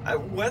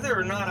 Whether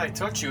or not I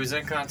touch you is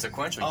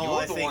inconsequential.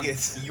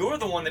 You're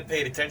the one that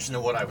paid attention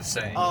to what I was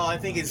saying. Oh, I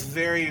think it's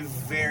very,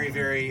 very,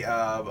 very.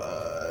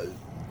 I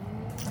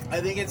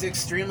think it's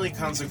extremely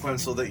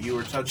consequential that you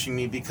were touching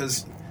me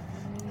because,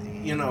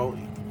 you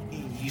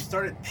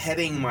started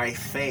petting my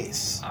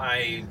face.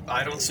 I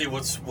don't see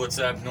what's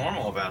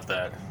abnormal about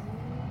that.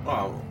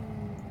 Oh,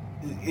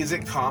 is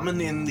it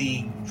common in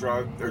the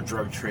drug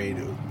trade?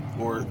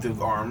 Or the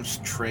arms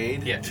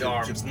trade? Yeah,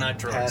 arms, not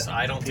drugs.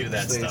 I don't do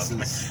that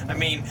stuff. I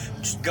mean,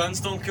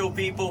 guns don't kill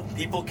people.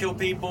 People kill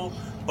people.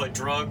 But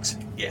drugs,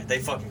 yeah, they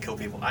fucking kill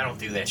people. I don't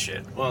do that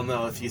shit. Well,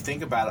 no, if you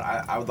think about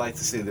it, I would like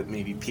to say that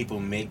maybe people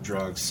make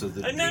drugs so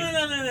that... No.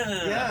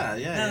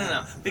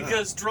 Yeah.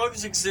 Because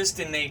drugs exist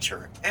in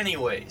nature.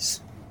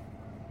 Anyways,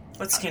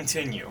 let's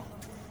continue.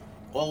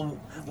 Well,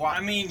 why?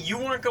 I mean, you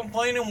weren't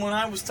complaining when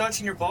I was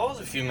touching your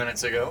balls a few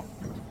minutes ago.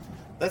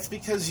 That's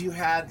because you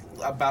had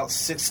about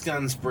 6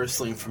 guns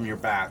bristling from your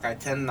back. I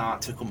tend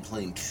not to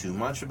complain too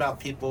much about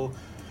people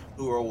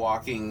who are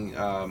walking.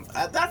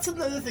 That's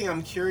another thing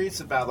I'm curious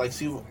about. Like,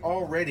 so you've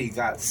already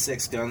got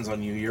 6 guns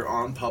on you. You're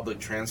on public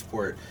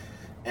transport,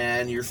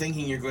 and you're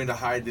thinking you're going to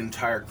hide an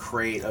entire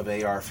crate of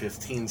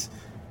AR-15s.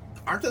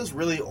 Aren't those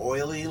really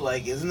oily?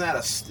 Like, isn't that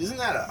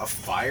a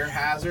fire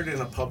hazard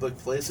in a public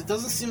place? It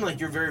doesn't seem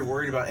like you're very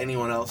worried about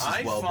anyone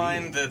else's well-being. I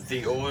find that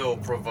the oil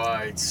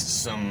provides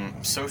some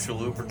social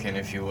lubricant,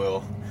 if you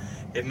will.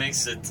 It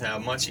makes it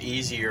much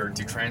easier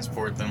to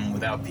transport them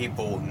without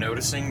people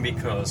noticing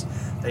because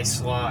they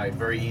slide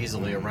very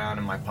easily around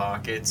in my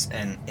pockets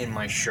and in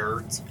my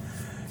shirt,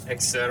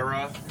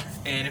 etc.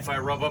 And if I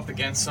rub up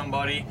against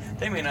somebody,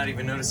 they may not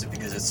even notice it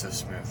because it's so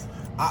smooth.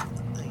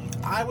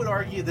 I would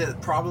argue that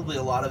probably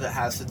a lot of it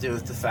has to do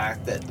with the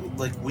fact that,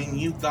 like, when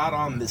you got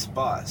on this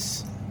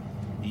bus,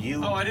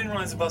 you... Oh, I didn't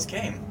realize the bus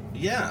came.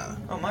 Yeah.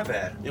 Oh, my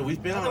bad. Yeah,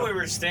 we've been I on... thought we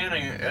were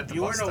standing at the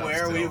You bus weren't stop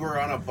aware still. we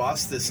were on a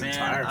bus this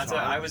entire time.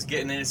 I was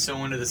getting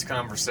so into this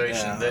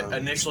conversation that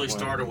initially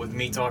started with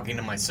me talking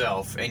to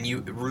myself and you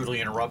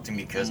rudely interrupting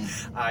me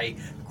because I,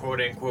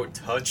 quote-unquote,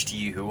 touched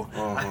you.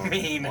 I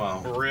mean,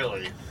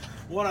 really.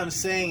 What I'm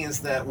saying is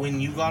that when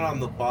you got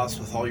on the bus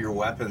with all your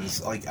weapons,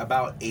 like,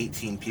 about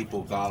 18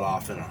 people got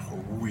off in a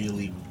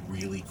really,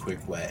 really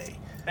quick way.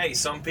 Hey,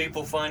 some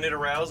people find it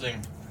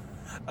arousing.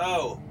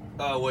 Oh,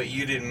 what,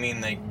 you didn't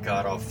mean they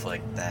got off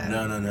like that?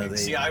 No.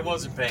 See, I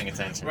wasn't paying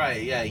attention.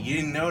 Right, yeah, you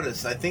didn't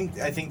notice. I think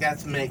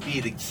that's maybe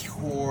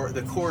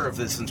the core of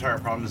this entire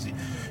problem is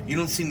you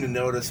don't seem to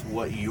notice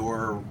what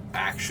your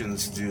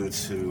actions do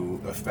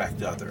to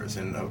affect others.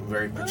 And a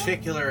very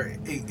particular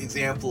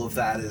example of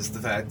that is the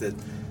fact that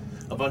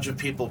a bunch of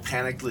people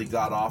panically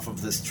got off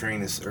of this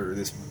train this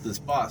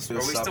bus. Are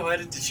we still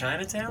headed to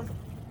Chinatown?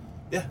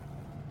 Yeah.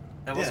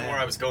 That wasn't where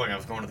I was going. I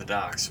was going to the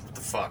docks. What the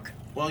fuck?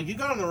 Well, you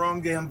got on the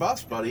wrong damn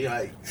bus, buddy.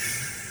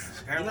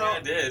 Apparently I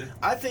did.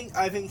 I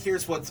think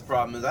here's what the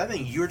problem is. I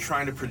think you're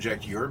trying to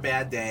project your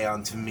bad day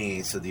onto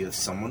me so that you have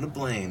someone to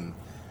blame.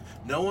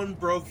 No one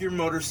broke your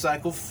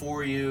motorcycle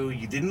for you.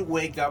 You didn't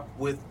wake up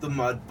with the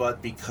mud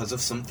butt because of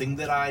something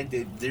that I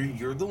did.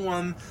 You're the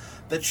one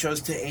that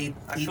chose to eat.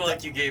 I feel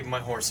like you gave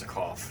my horse a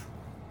cough.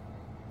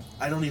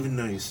 I don't even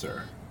know you,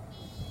 sir.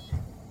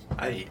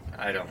 I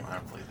don't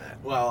believe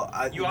that. Well,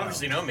 you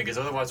obviously know me because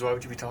otherwise, why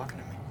would you be talking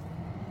to me?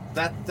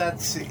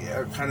 That's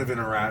a kind of an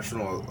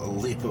irrational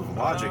leap of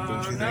logic, don't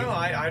you think? No,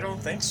 I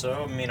don't think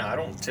so. I mean, I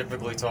don't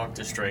typically talk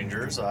to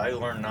strangers. I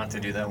learned not to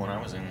do that when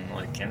I was in,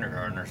 like,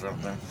 kindergarten or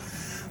something.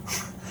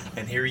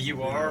 And here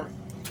you are,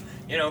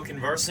 you know,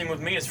 conversing with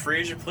me as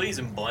free as you please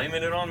and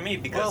blaming it on me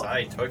because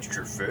I touched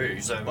your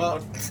face. I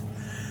mean,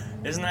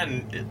 isn't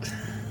that...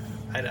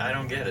 I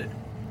don't get it.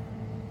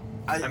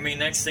 I mean,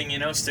 next thing you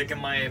know, sticking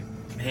my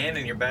hand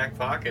in your back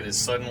pocket is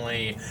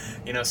suddenly,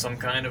 you know, some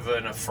kind of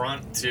an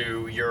affront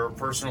to your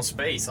personal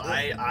space.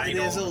 It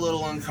is a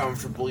little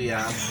uncomfortable,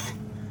 yeah.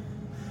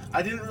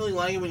 I didn't really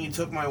like it when you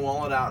took my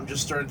wallet out and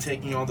just started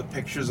taking all the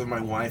pictures of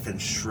my wife and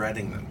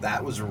shredding them.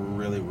 That was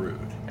really rude.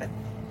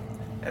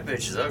 That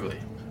bitch is ugly.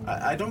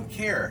 I don't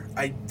care.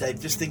 I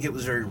just think it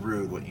was very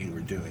rude what you were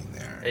doing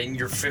there. And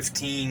your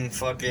 15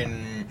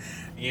 fucking,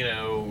 you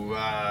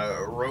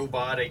know,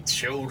 robotic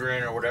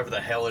children or whatever the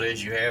hell it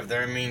is you have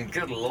there. I mean,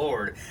 good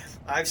lord.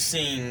 I've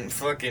seen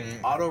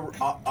fucking...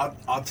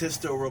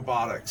 Autisto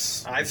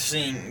robotics. I've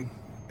seen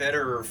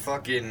better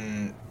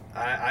fucking...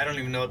 I don't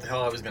even know what the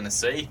hell I was going to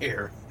say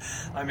here.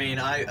 I mean,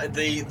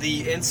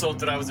 the insult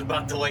that I was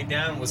about to lay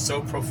down was so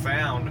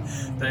profound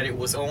that it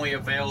was only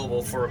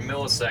available for a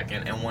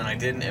millisecond, and when I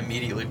didn't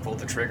immediately pull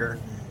the trigger,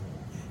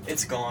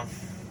 it's gone.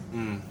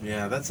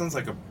 Yeah, that sounds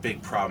like a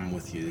big problem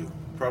with you.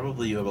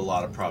 Probably you have a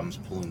lot of problems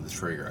pulling the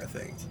trigger, I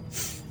think.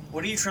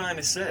 What are you trying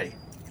to say?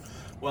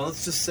 Well,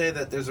 let's just say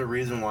that there's a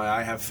reason why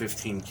I have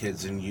 15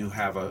 kids and you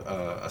have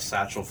a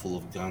satchel full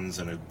of guns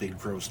and a big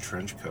gross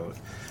trench coat.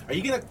 Are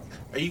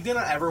you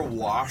gonna ever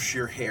wash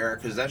your hair?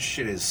 Because that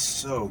shit is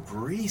so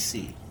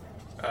greasy.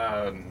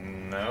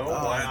 No.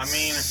 Oh, I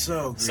mean,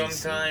 so greasy.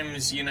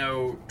 Sometimes, you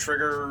know,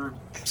 trigger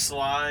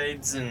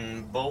slides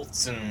and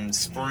bolts and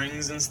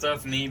springs and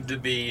stuff need to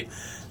be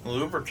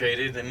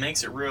lubricated. It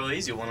makes it real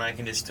easy when I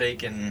can just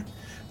take and,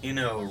 you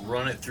know,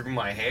 run it through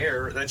my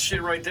hair. That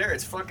shit right there,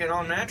 it's fucking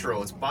all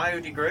natural. It's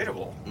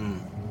biodegradable.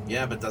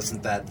 Yeah, but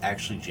doesn't that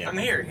actually jam? I'm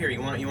here.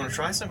 You want to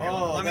try some? Here,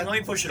 let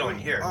me push it on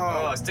you. Here.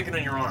 Stick it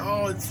on your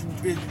arm.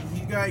 You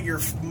got your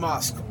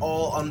musk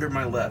all under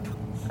my lip.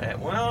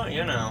 Well,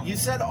 you know. You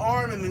said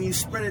arm and then you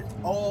spread it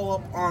all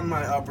up on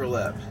my upper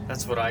lip.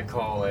 That's what I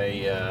call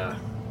a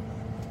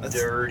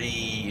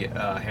dirty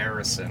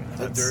Harrison.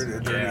 A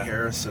dirty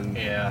Harrison.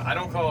 Yeah, I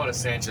don't call it a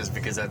Sanchez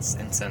because that's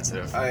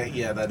insensitive.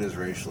 Yeah, that is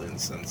racially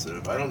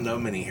insensitive. I don't know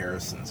many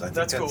Harrisons. I think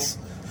that's cool.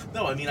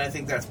 No, I mean, I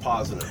think that's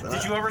positive.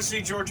 Did you ever see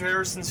George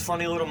Harrison's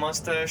funny little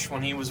mustache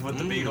when he was with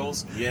the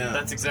Beatles? Yeah.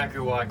 That's exactly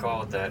why I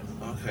call it that.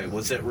 Okay,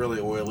 was it really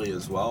oily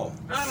as well?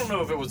 I don't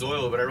know if it was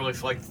oily, but I really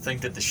like to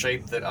think that the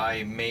shape that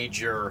I made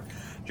your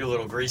your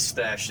little grease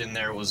stash in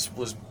there was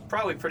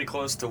probably pretty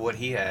close to what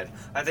he had.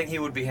 I think he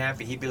would be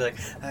happy. He'd be like,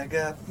 I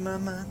got my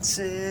mind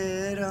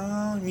set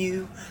on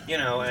you, you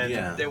know, and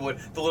Yeah. the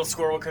little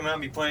squirrel would come out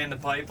and be playing the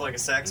pipe like a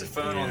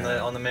saxophone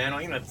on the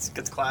mantle. You know, it's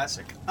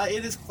classic.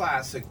 It is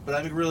classic, but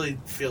I really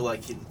feel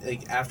like,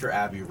 after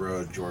Abbey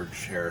Road,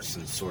 George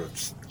Harrison sort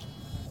of...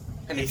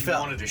 And He if you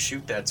felt- wanted to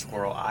shoot that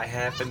squirrel, I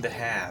happen to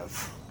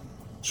have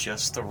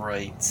just the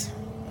right,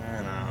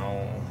 you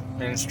know,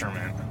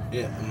 instrument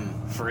Yeah.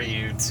 for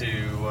you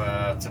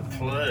to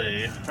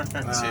play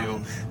to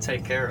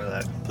take care of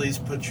that. Please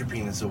put your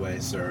penis away,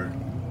 sir.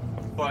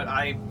 But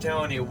I'm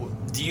telling you,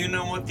 do you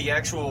know what the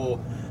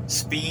actual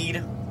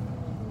speed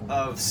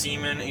of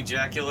semen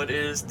ejaculate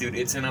is? Dude,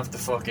 it's enough to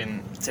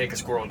fucking take a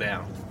squirrel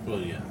down. Well,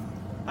 yeah.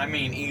 I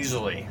mean,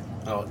 easily.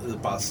 Oh, the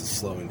bus is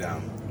slowing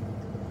down.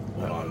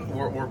 Hold on.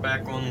 We're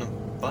back on the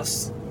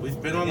bus. We've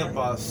been on the again?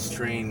 bus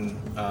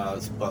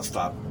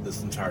stop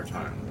this entire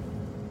time.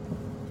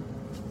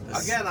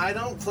 Again, I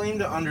don't claim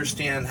to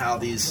understand how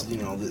these, you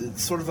know,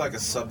 it's sort of like a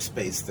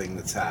subspace thing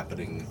that's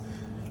happening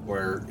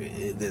where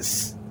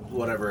this,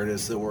 whatever it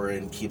is that we're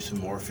in, keeps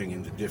morphing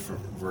into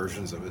different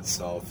versions of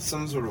itself.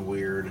 Some sort of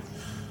weird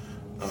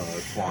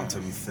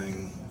quantum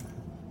thing.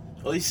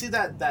 Well, you see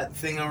that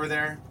thing over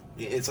there?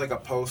 It's like a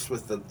post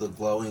with the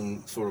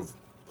glowing sort of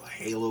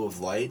halo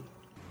of light.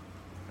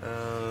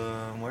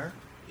 Where?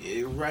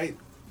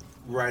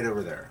 Right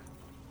over there.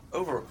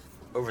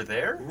 Over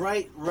there?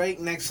 Right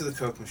next to the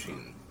Coke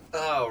machine.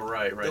 Oh,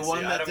 right. The one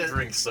See, that I don't did-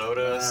 drink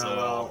soda, so...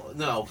 Well,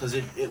 no, because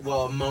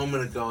a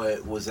moment ago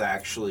it was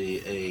actually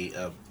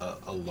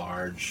a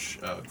large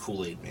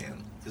Kool-Aid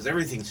man. Because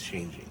everything's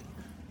changing.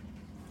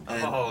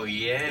 And- Oh,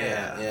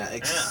 yeah. yeah.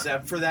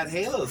 Except for that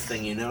halo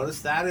thing, you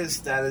notice that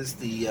is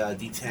the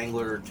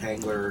detangler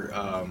tangler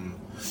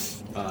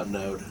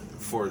node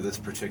for this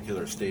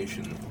particular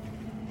station.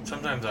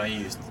 Sometimes I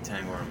use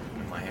detangler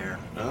in my hair.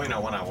 Oh. You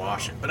know, when I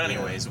wash it. But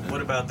anyways, what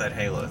about that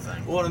halo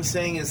thing? What I'm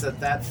saying is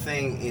that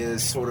thing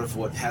is sort of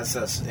what has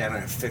us at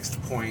a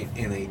fixed point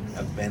in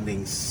a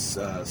bending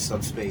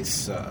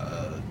subspace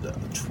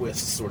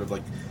twist, sort of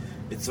like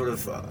it's sort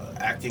of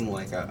acting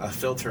like a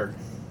filter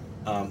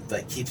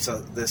that keeps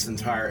this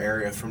entire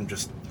area from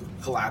just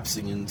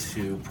collapsing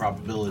into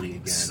probability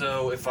again.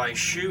 So if I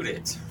shoot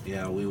it,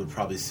 Yeah, we would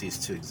probably cease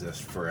to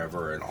exist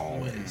forever and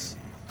always,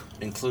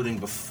 including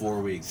before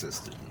we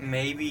existed.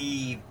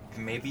 maybe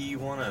you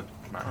want to,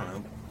 I don't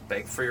know,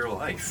 beg for your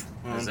life.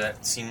 Does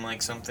that seem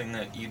like something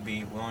that you'd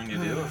be willing to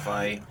do if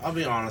I... I'll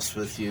be honest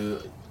with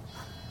you,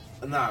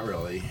 not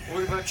really.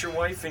 What about your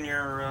wife and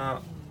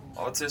your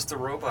autistic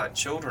robot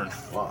children?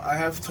 Well, I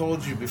have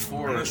told you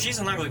before. Well, she's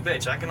an ugly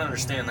bitch. I can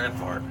understand that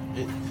part.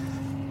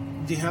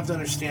 You have to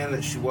understand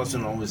that she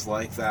wasn't always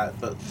like that,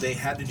 but they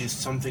had to do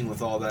something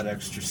with all that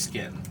extra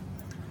skin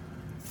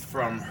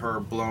from her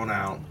blown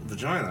out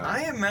vagina.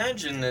 I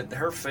imagine that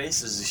her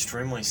face is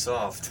extremely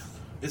soft.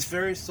 It's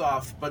very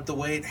soft, but the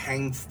way it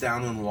hangs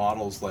down and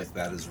waddles like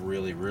that is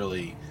really,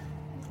 really...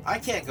 I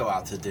can't go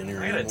out to dinner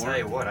I gotta anymore. tell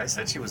you what, I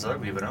said she was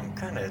ugly, but I'm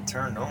kind of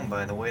turned on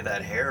by the way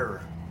that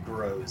hair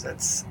grows.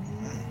 That's...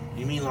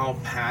 You mean all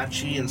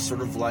patchy and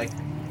sort of like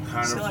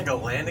kind See, of... like a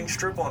landing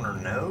strip on her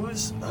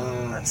nose?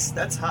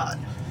 That's hot.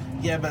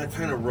 Yeah, but it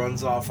kind of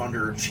runs off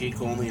under her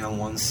cheek only on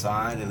one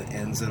side and it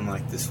ends in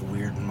like this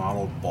weird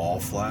mottled ball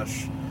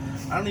flesh.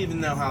 I don't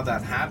even know how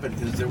that happened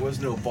because there was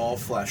no ball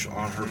flesh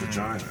on her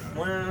vagina.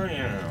 Well, you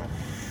know.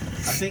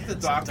 I think the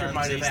doctor Sometimes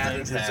might have these added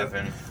things his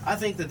happen. I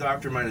think the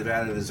doctor might have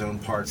added his own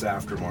parts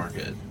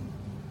aftermarket.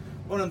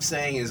 What I'm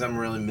saying is I'm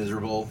really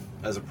miserable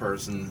as a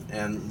person,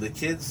 and the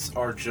kids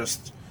are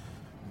just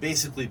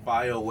basically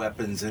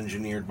bioweapons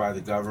engineered by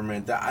the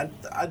government.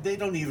 They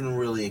don't even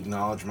really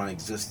acknowledge my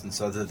existence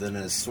other than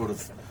as sort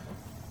of,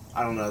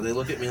 I don't know, they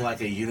look at me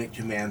like a unit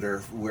commander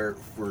where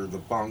for the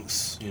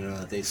bunks, you know,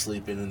 that they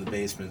sleep in the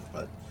basement,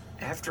 but...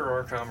 After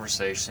our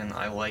conversation,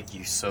 I like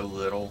you so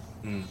little,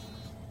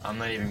 I'm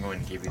not even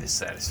going to give you the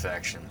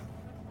satisfaction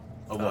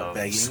Of what,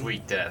 begging?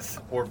 sweet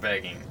death or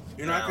begging.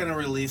 You're not going to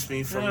release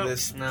me from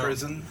this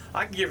prison?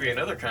 I can give you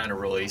another kind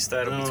of release.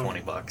 That'll be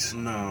 $20.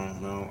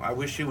 No. I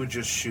wish you would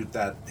just shoot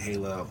that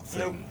Halo Nope,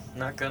 thing.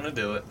 not gonna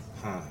do it.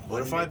 Huh.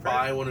 What if Wouldn't I be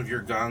buy fair. one of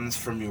your guns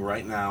from you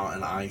right now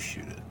and I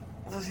shoot it?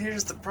 Well,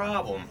 here's the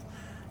problem.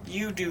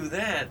 You do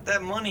that,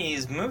 that money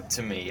is moot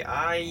to me.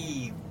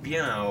 I'm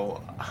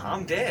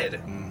dead.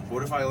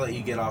 What if I let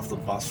you get off the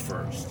bus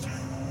first?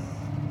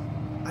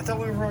 I thought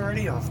we were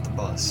already off the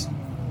bus.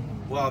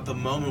 Well, at the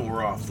moment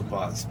we're off the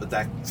bus, but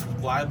that's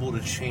liable to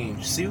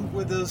change. See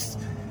where those,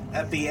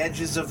 at the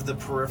edges of the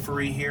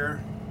periphery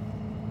here?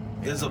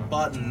 There's a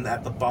button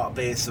at the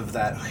base of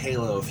that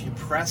halo. If you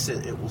press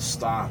it, it will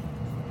stop.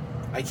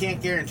 I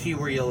can't guarantee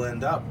where you'll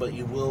end up, but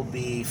you will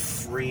be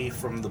free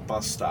from the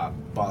bus stop,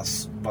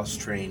 bus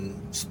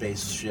train,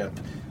 spaceship,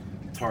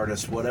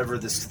 TARDIS, whatever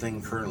this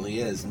thing currently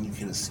is, and you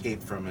can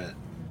escape from it.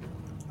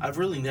 I've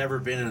really never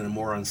been in a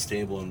more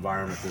unstable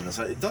environment than this.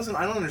 I don't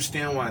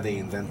understand why they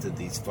invented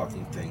these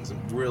fucking things. It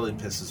really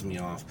pisses me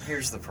off.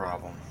 Here's the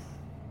problem.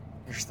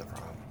 What's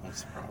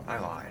What's the problem? I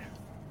lied.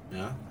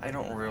 Yeah? I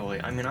don't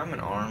really. I mean, I'm an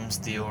arms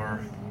dealer.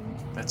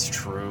 That's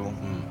true.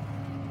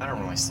 I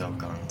don't really sell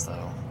guns,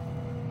 though.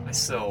 I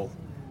sell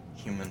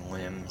human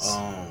limbs.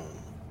 Oh.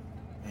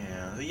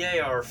 Yeah, the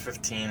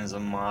AR-15 is a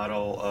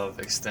model of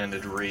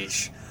extended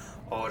reach,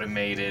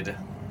 automated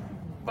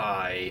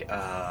by,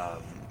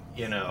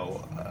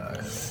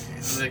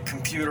 the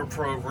computer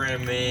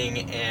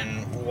programming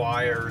and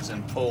wires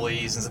and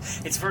pulleys. And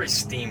it's very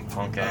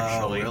steampunk,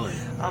 actually. Oh, really?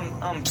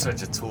 I'm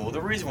such a tool.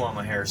 The reason why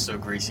my hair is so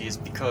greasy is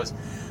because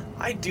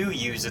I do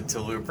use it to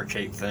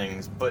lubricate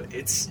things, but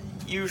it's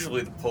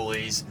usually the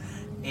pulleys,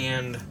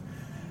 and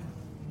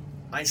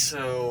I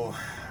sew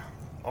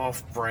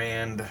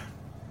off-brand,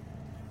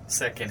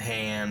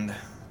 second-hand,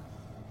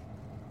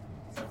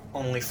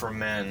 only for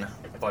men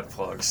butt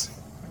plugs.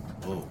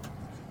 Whoa.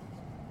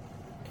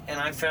 And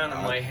I found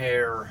that my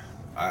hair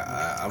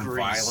I'm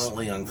grease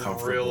violently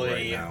uncomfortable really,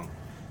 right now.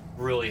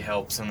 really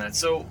helps in that.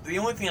 So the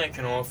only thing I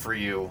can offer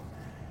you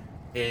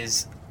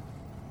is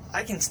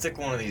I can stick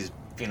one of these,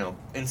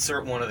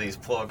 insert one of these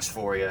plugs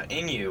for you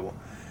in you,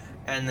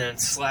 and then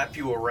slap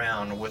you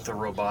around with a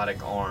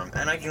robotic arm.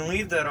 And I can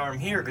leave that arm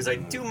here because I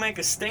do make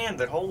a stand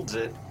that holds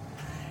it,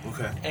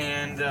 Okay.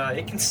 and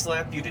it can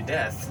slap you to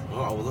death.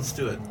 Oh, well, let's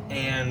do it.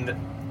 And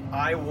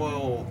I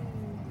will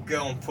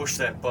go and push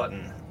that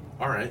button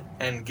All right.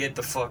 and get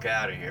the fuck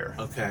out of here.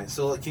 Okay.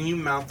 So can you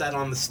mount that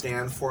on the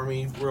stand for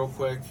me real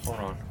quick? Hold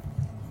on.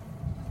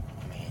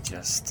 Let me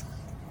just...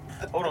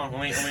 Hold on,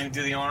 let me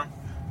do the arm.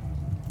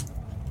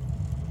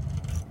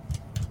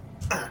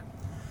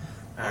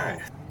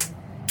 Alright.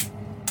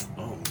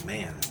 Oh,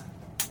 man.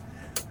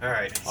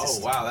 Alright. Oh,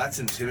 wow, that's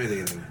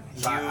intimidating.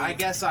 So I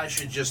guess I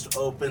should just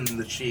open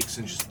the cheeks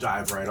and just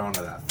dive right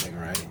onto that thing,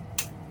 right?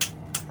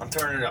 I'm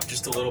turning it up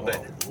just a little bit.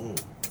 Oh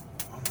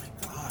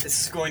my God.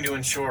 This is going to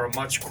ensure a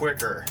much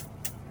quicker,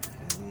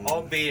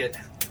 albeit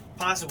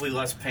possibly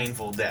less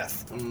painful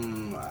death.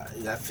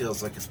 That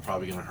feels like it's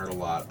probably going to hurt a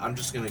lot. I'm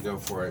just going to go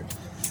for it.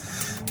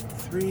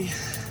 3,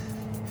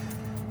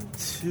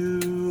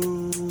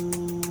 2,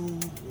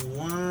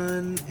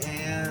 1,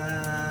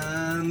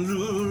 and...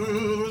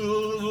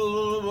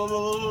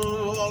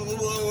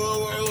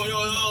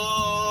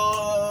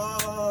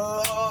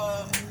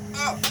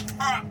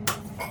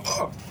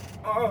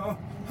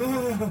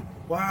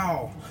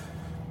 Wow.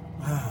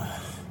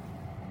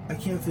 I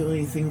can't feel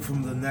anything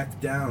from the neck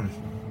down.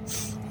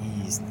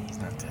 He's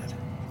not dead.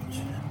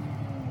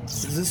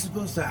 Is this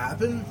supposed to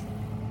happen?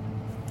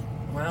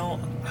 Well,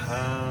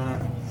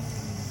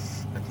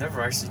 I've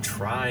never actually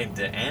tried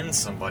to end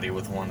somebody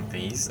with one of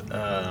these.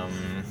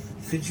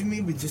 Could you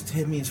maybe just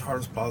hit me as hard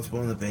as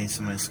possible in the base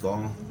of my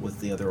skull with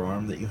the other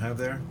arm that you have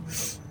there?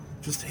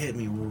 Just hit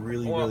me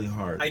really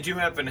hard. I do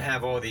happen to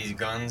have all these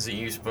guns that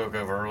you spoke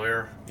of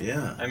earlier.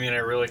 Yeah. I mean, I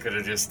really could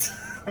have just...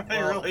 I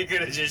really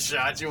could have just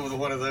shot you with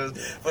one of those,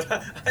 but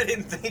I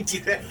didn't think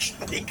you'd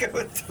actually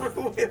go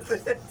through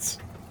with it.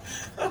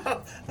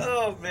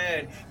 Oh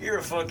man, you're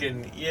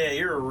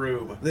a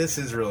rube. This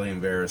is really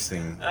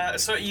embarrassing.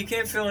 So you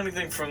can't feel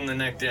anything from the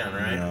neck down,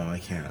 right? No, I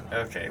can't.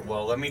 Okay,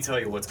 well, let me tell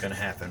you what's going to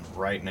happen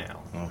right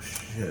now. Oh,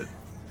 shit.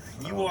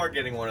 You are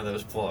getting one of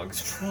those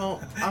plugs.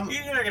 Well,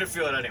 You're not going to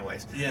feel it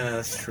anyways. yeah,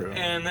 that's true.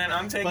 And then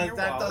I'm taking your But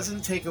that wallet.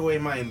 doesn't take away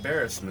my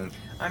embarrassment.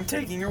 I'm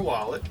taking your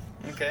wallet,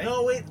 okay?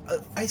 No, wait.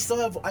 I still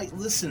have...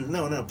 listen.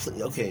 No,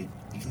 please. Okay,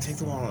 you can take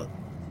the wallet.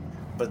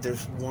 But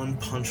there's one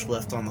punch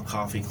left on the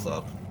coffee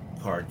club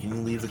card. Can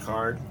you leave the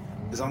card?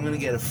 Because I'm going to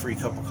get a free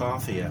cup of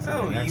coffee after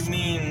Oh, the next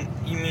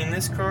you mean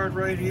this card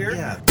right here?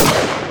 Yeah.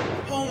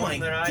 Oh my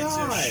That I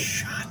God. just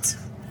shot.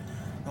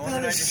 The one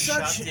That that I is just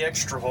such- shot the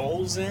extra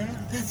holes in.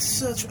 That's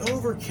such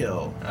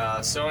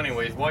overkill. So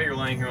anyways, while you're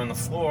laying here on the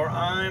floor,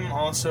 I'm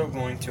also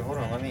going to... Hold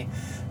on, let me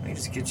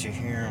just get you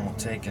here and we'll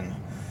take and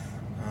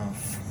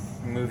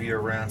move you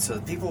around. So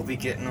the people will be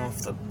getting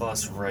off the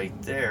bus right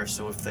there.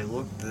 So if they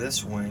look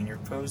this way and you're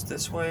posed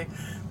this way,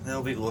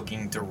 they'll be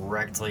looking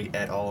directly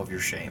at all of your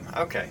shame.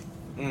 Okay.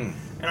 And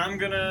I'm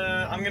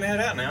gonna head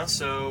out now.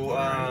 So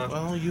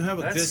Well, you have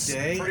a good that's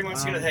day. pretty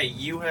much it. Hey,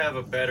 you have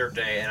a better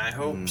day, and I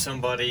hope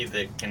somebody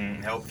that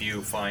can help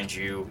you find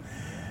you,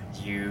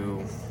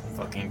 you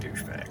fucking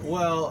douchebag.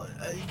 Well,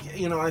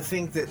 I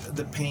think that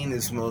the pain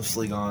is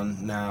mostly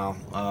gone now.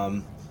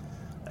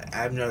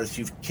 I've noticed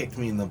you've kicked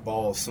me in the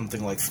balls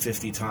something like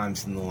 50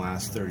 times in the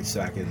last 30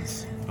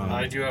 seconds.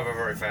 I do have a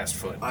very fast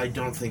foot. I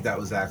don't think that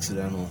was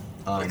accidental.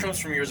 It comes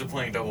from years of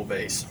playing double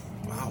bass.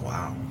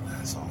 Wow,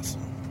 that's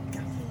awesome.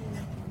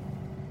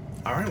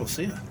 All right, we'll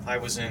see you. I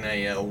was in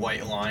a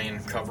White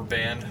Lion cover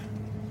band.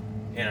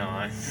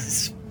 I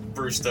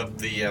spruced up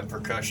the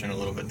percussion a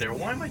little bit there.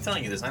 Why am I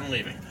telling you this? I'm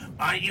leaving.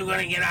 Aren't you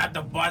gonna get out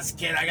the bus,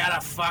 kid? I got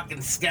a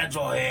fucking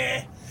schedule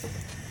here.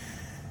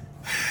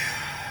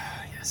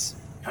 Yes.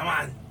 Come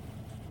on.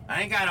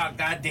 I ain't got a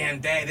goddamn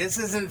day. This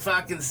isn't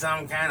fucking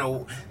some kind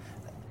of...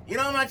 You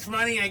know how much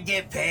money I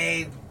get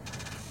paid?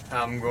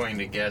 I'm going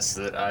to guess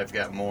that I've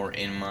got more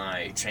in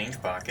my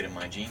change pocket in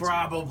my jeans.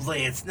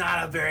 Probably. It's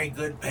not a very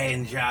good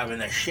paying job,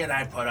 and the shit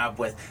I put up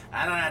with.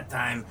 I don't have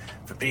time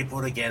for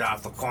people to get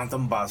off the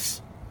Quantum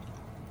bus.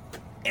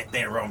 at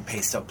their own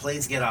pace. So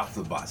please get off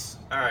the bus.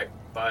 All right,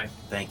 bye.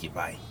 Thank you.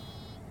 Bye.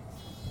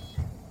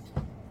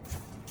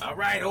 All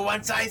right, who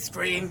wants ice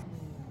cream?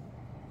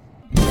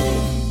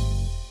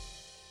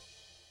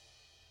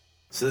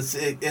 So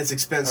it's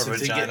expensive Her to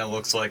vagina get.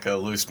 looks like a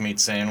loose meat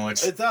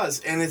sandwich. It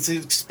does, and it's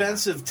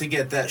expensive to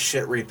get that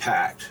shit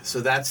repacked. So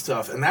that's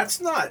tough, and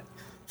that's not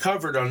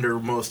covered under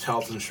most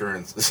health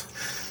insurances.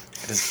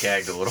 I just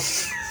gagged a little.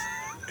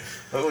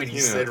 Oh, when you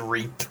said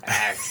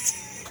repacked.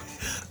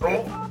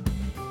 Oh.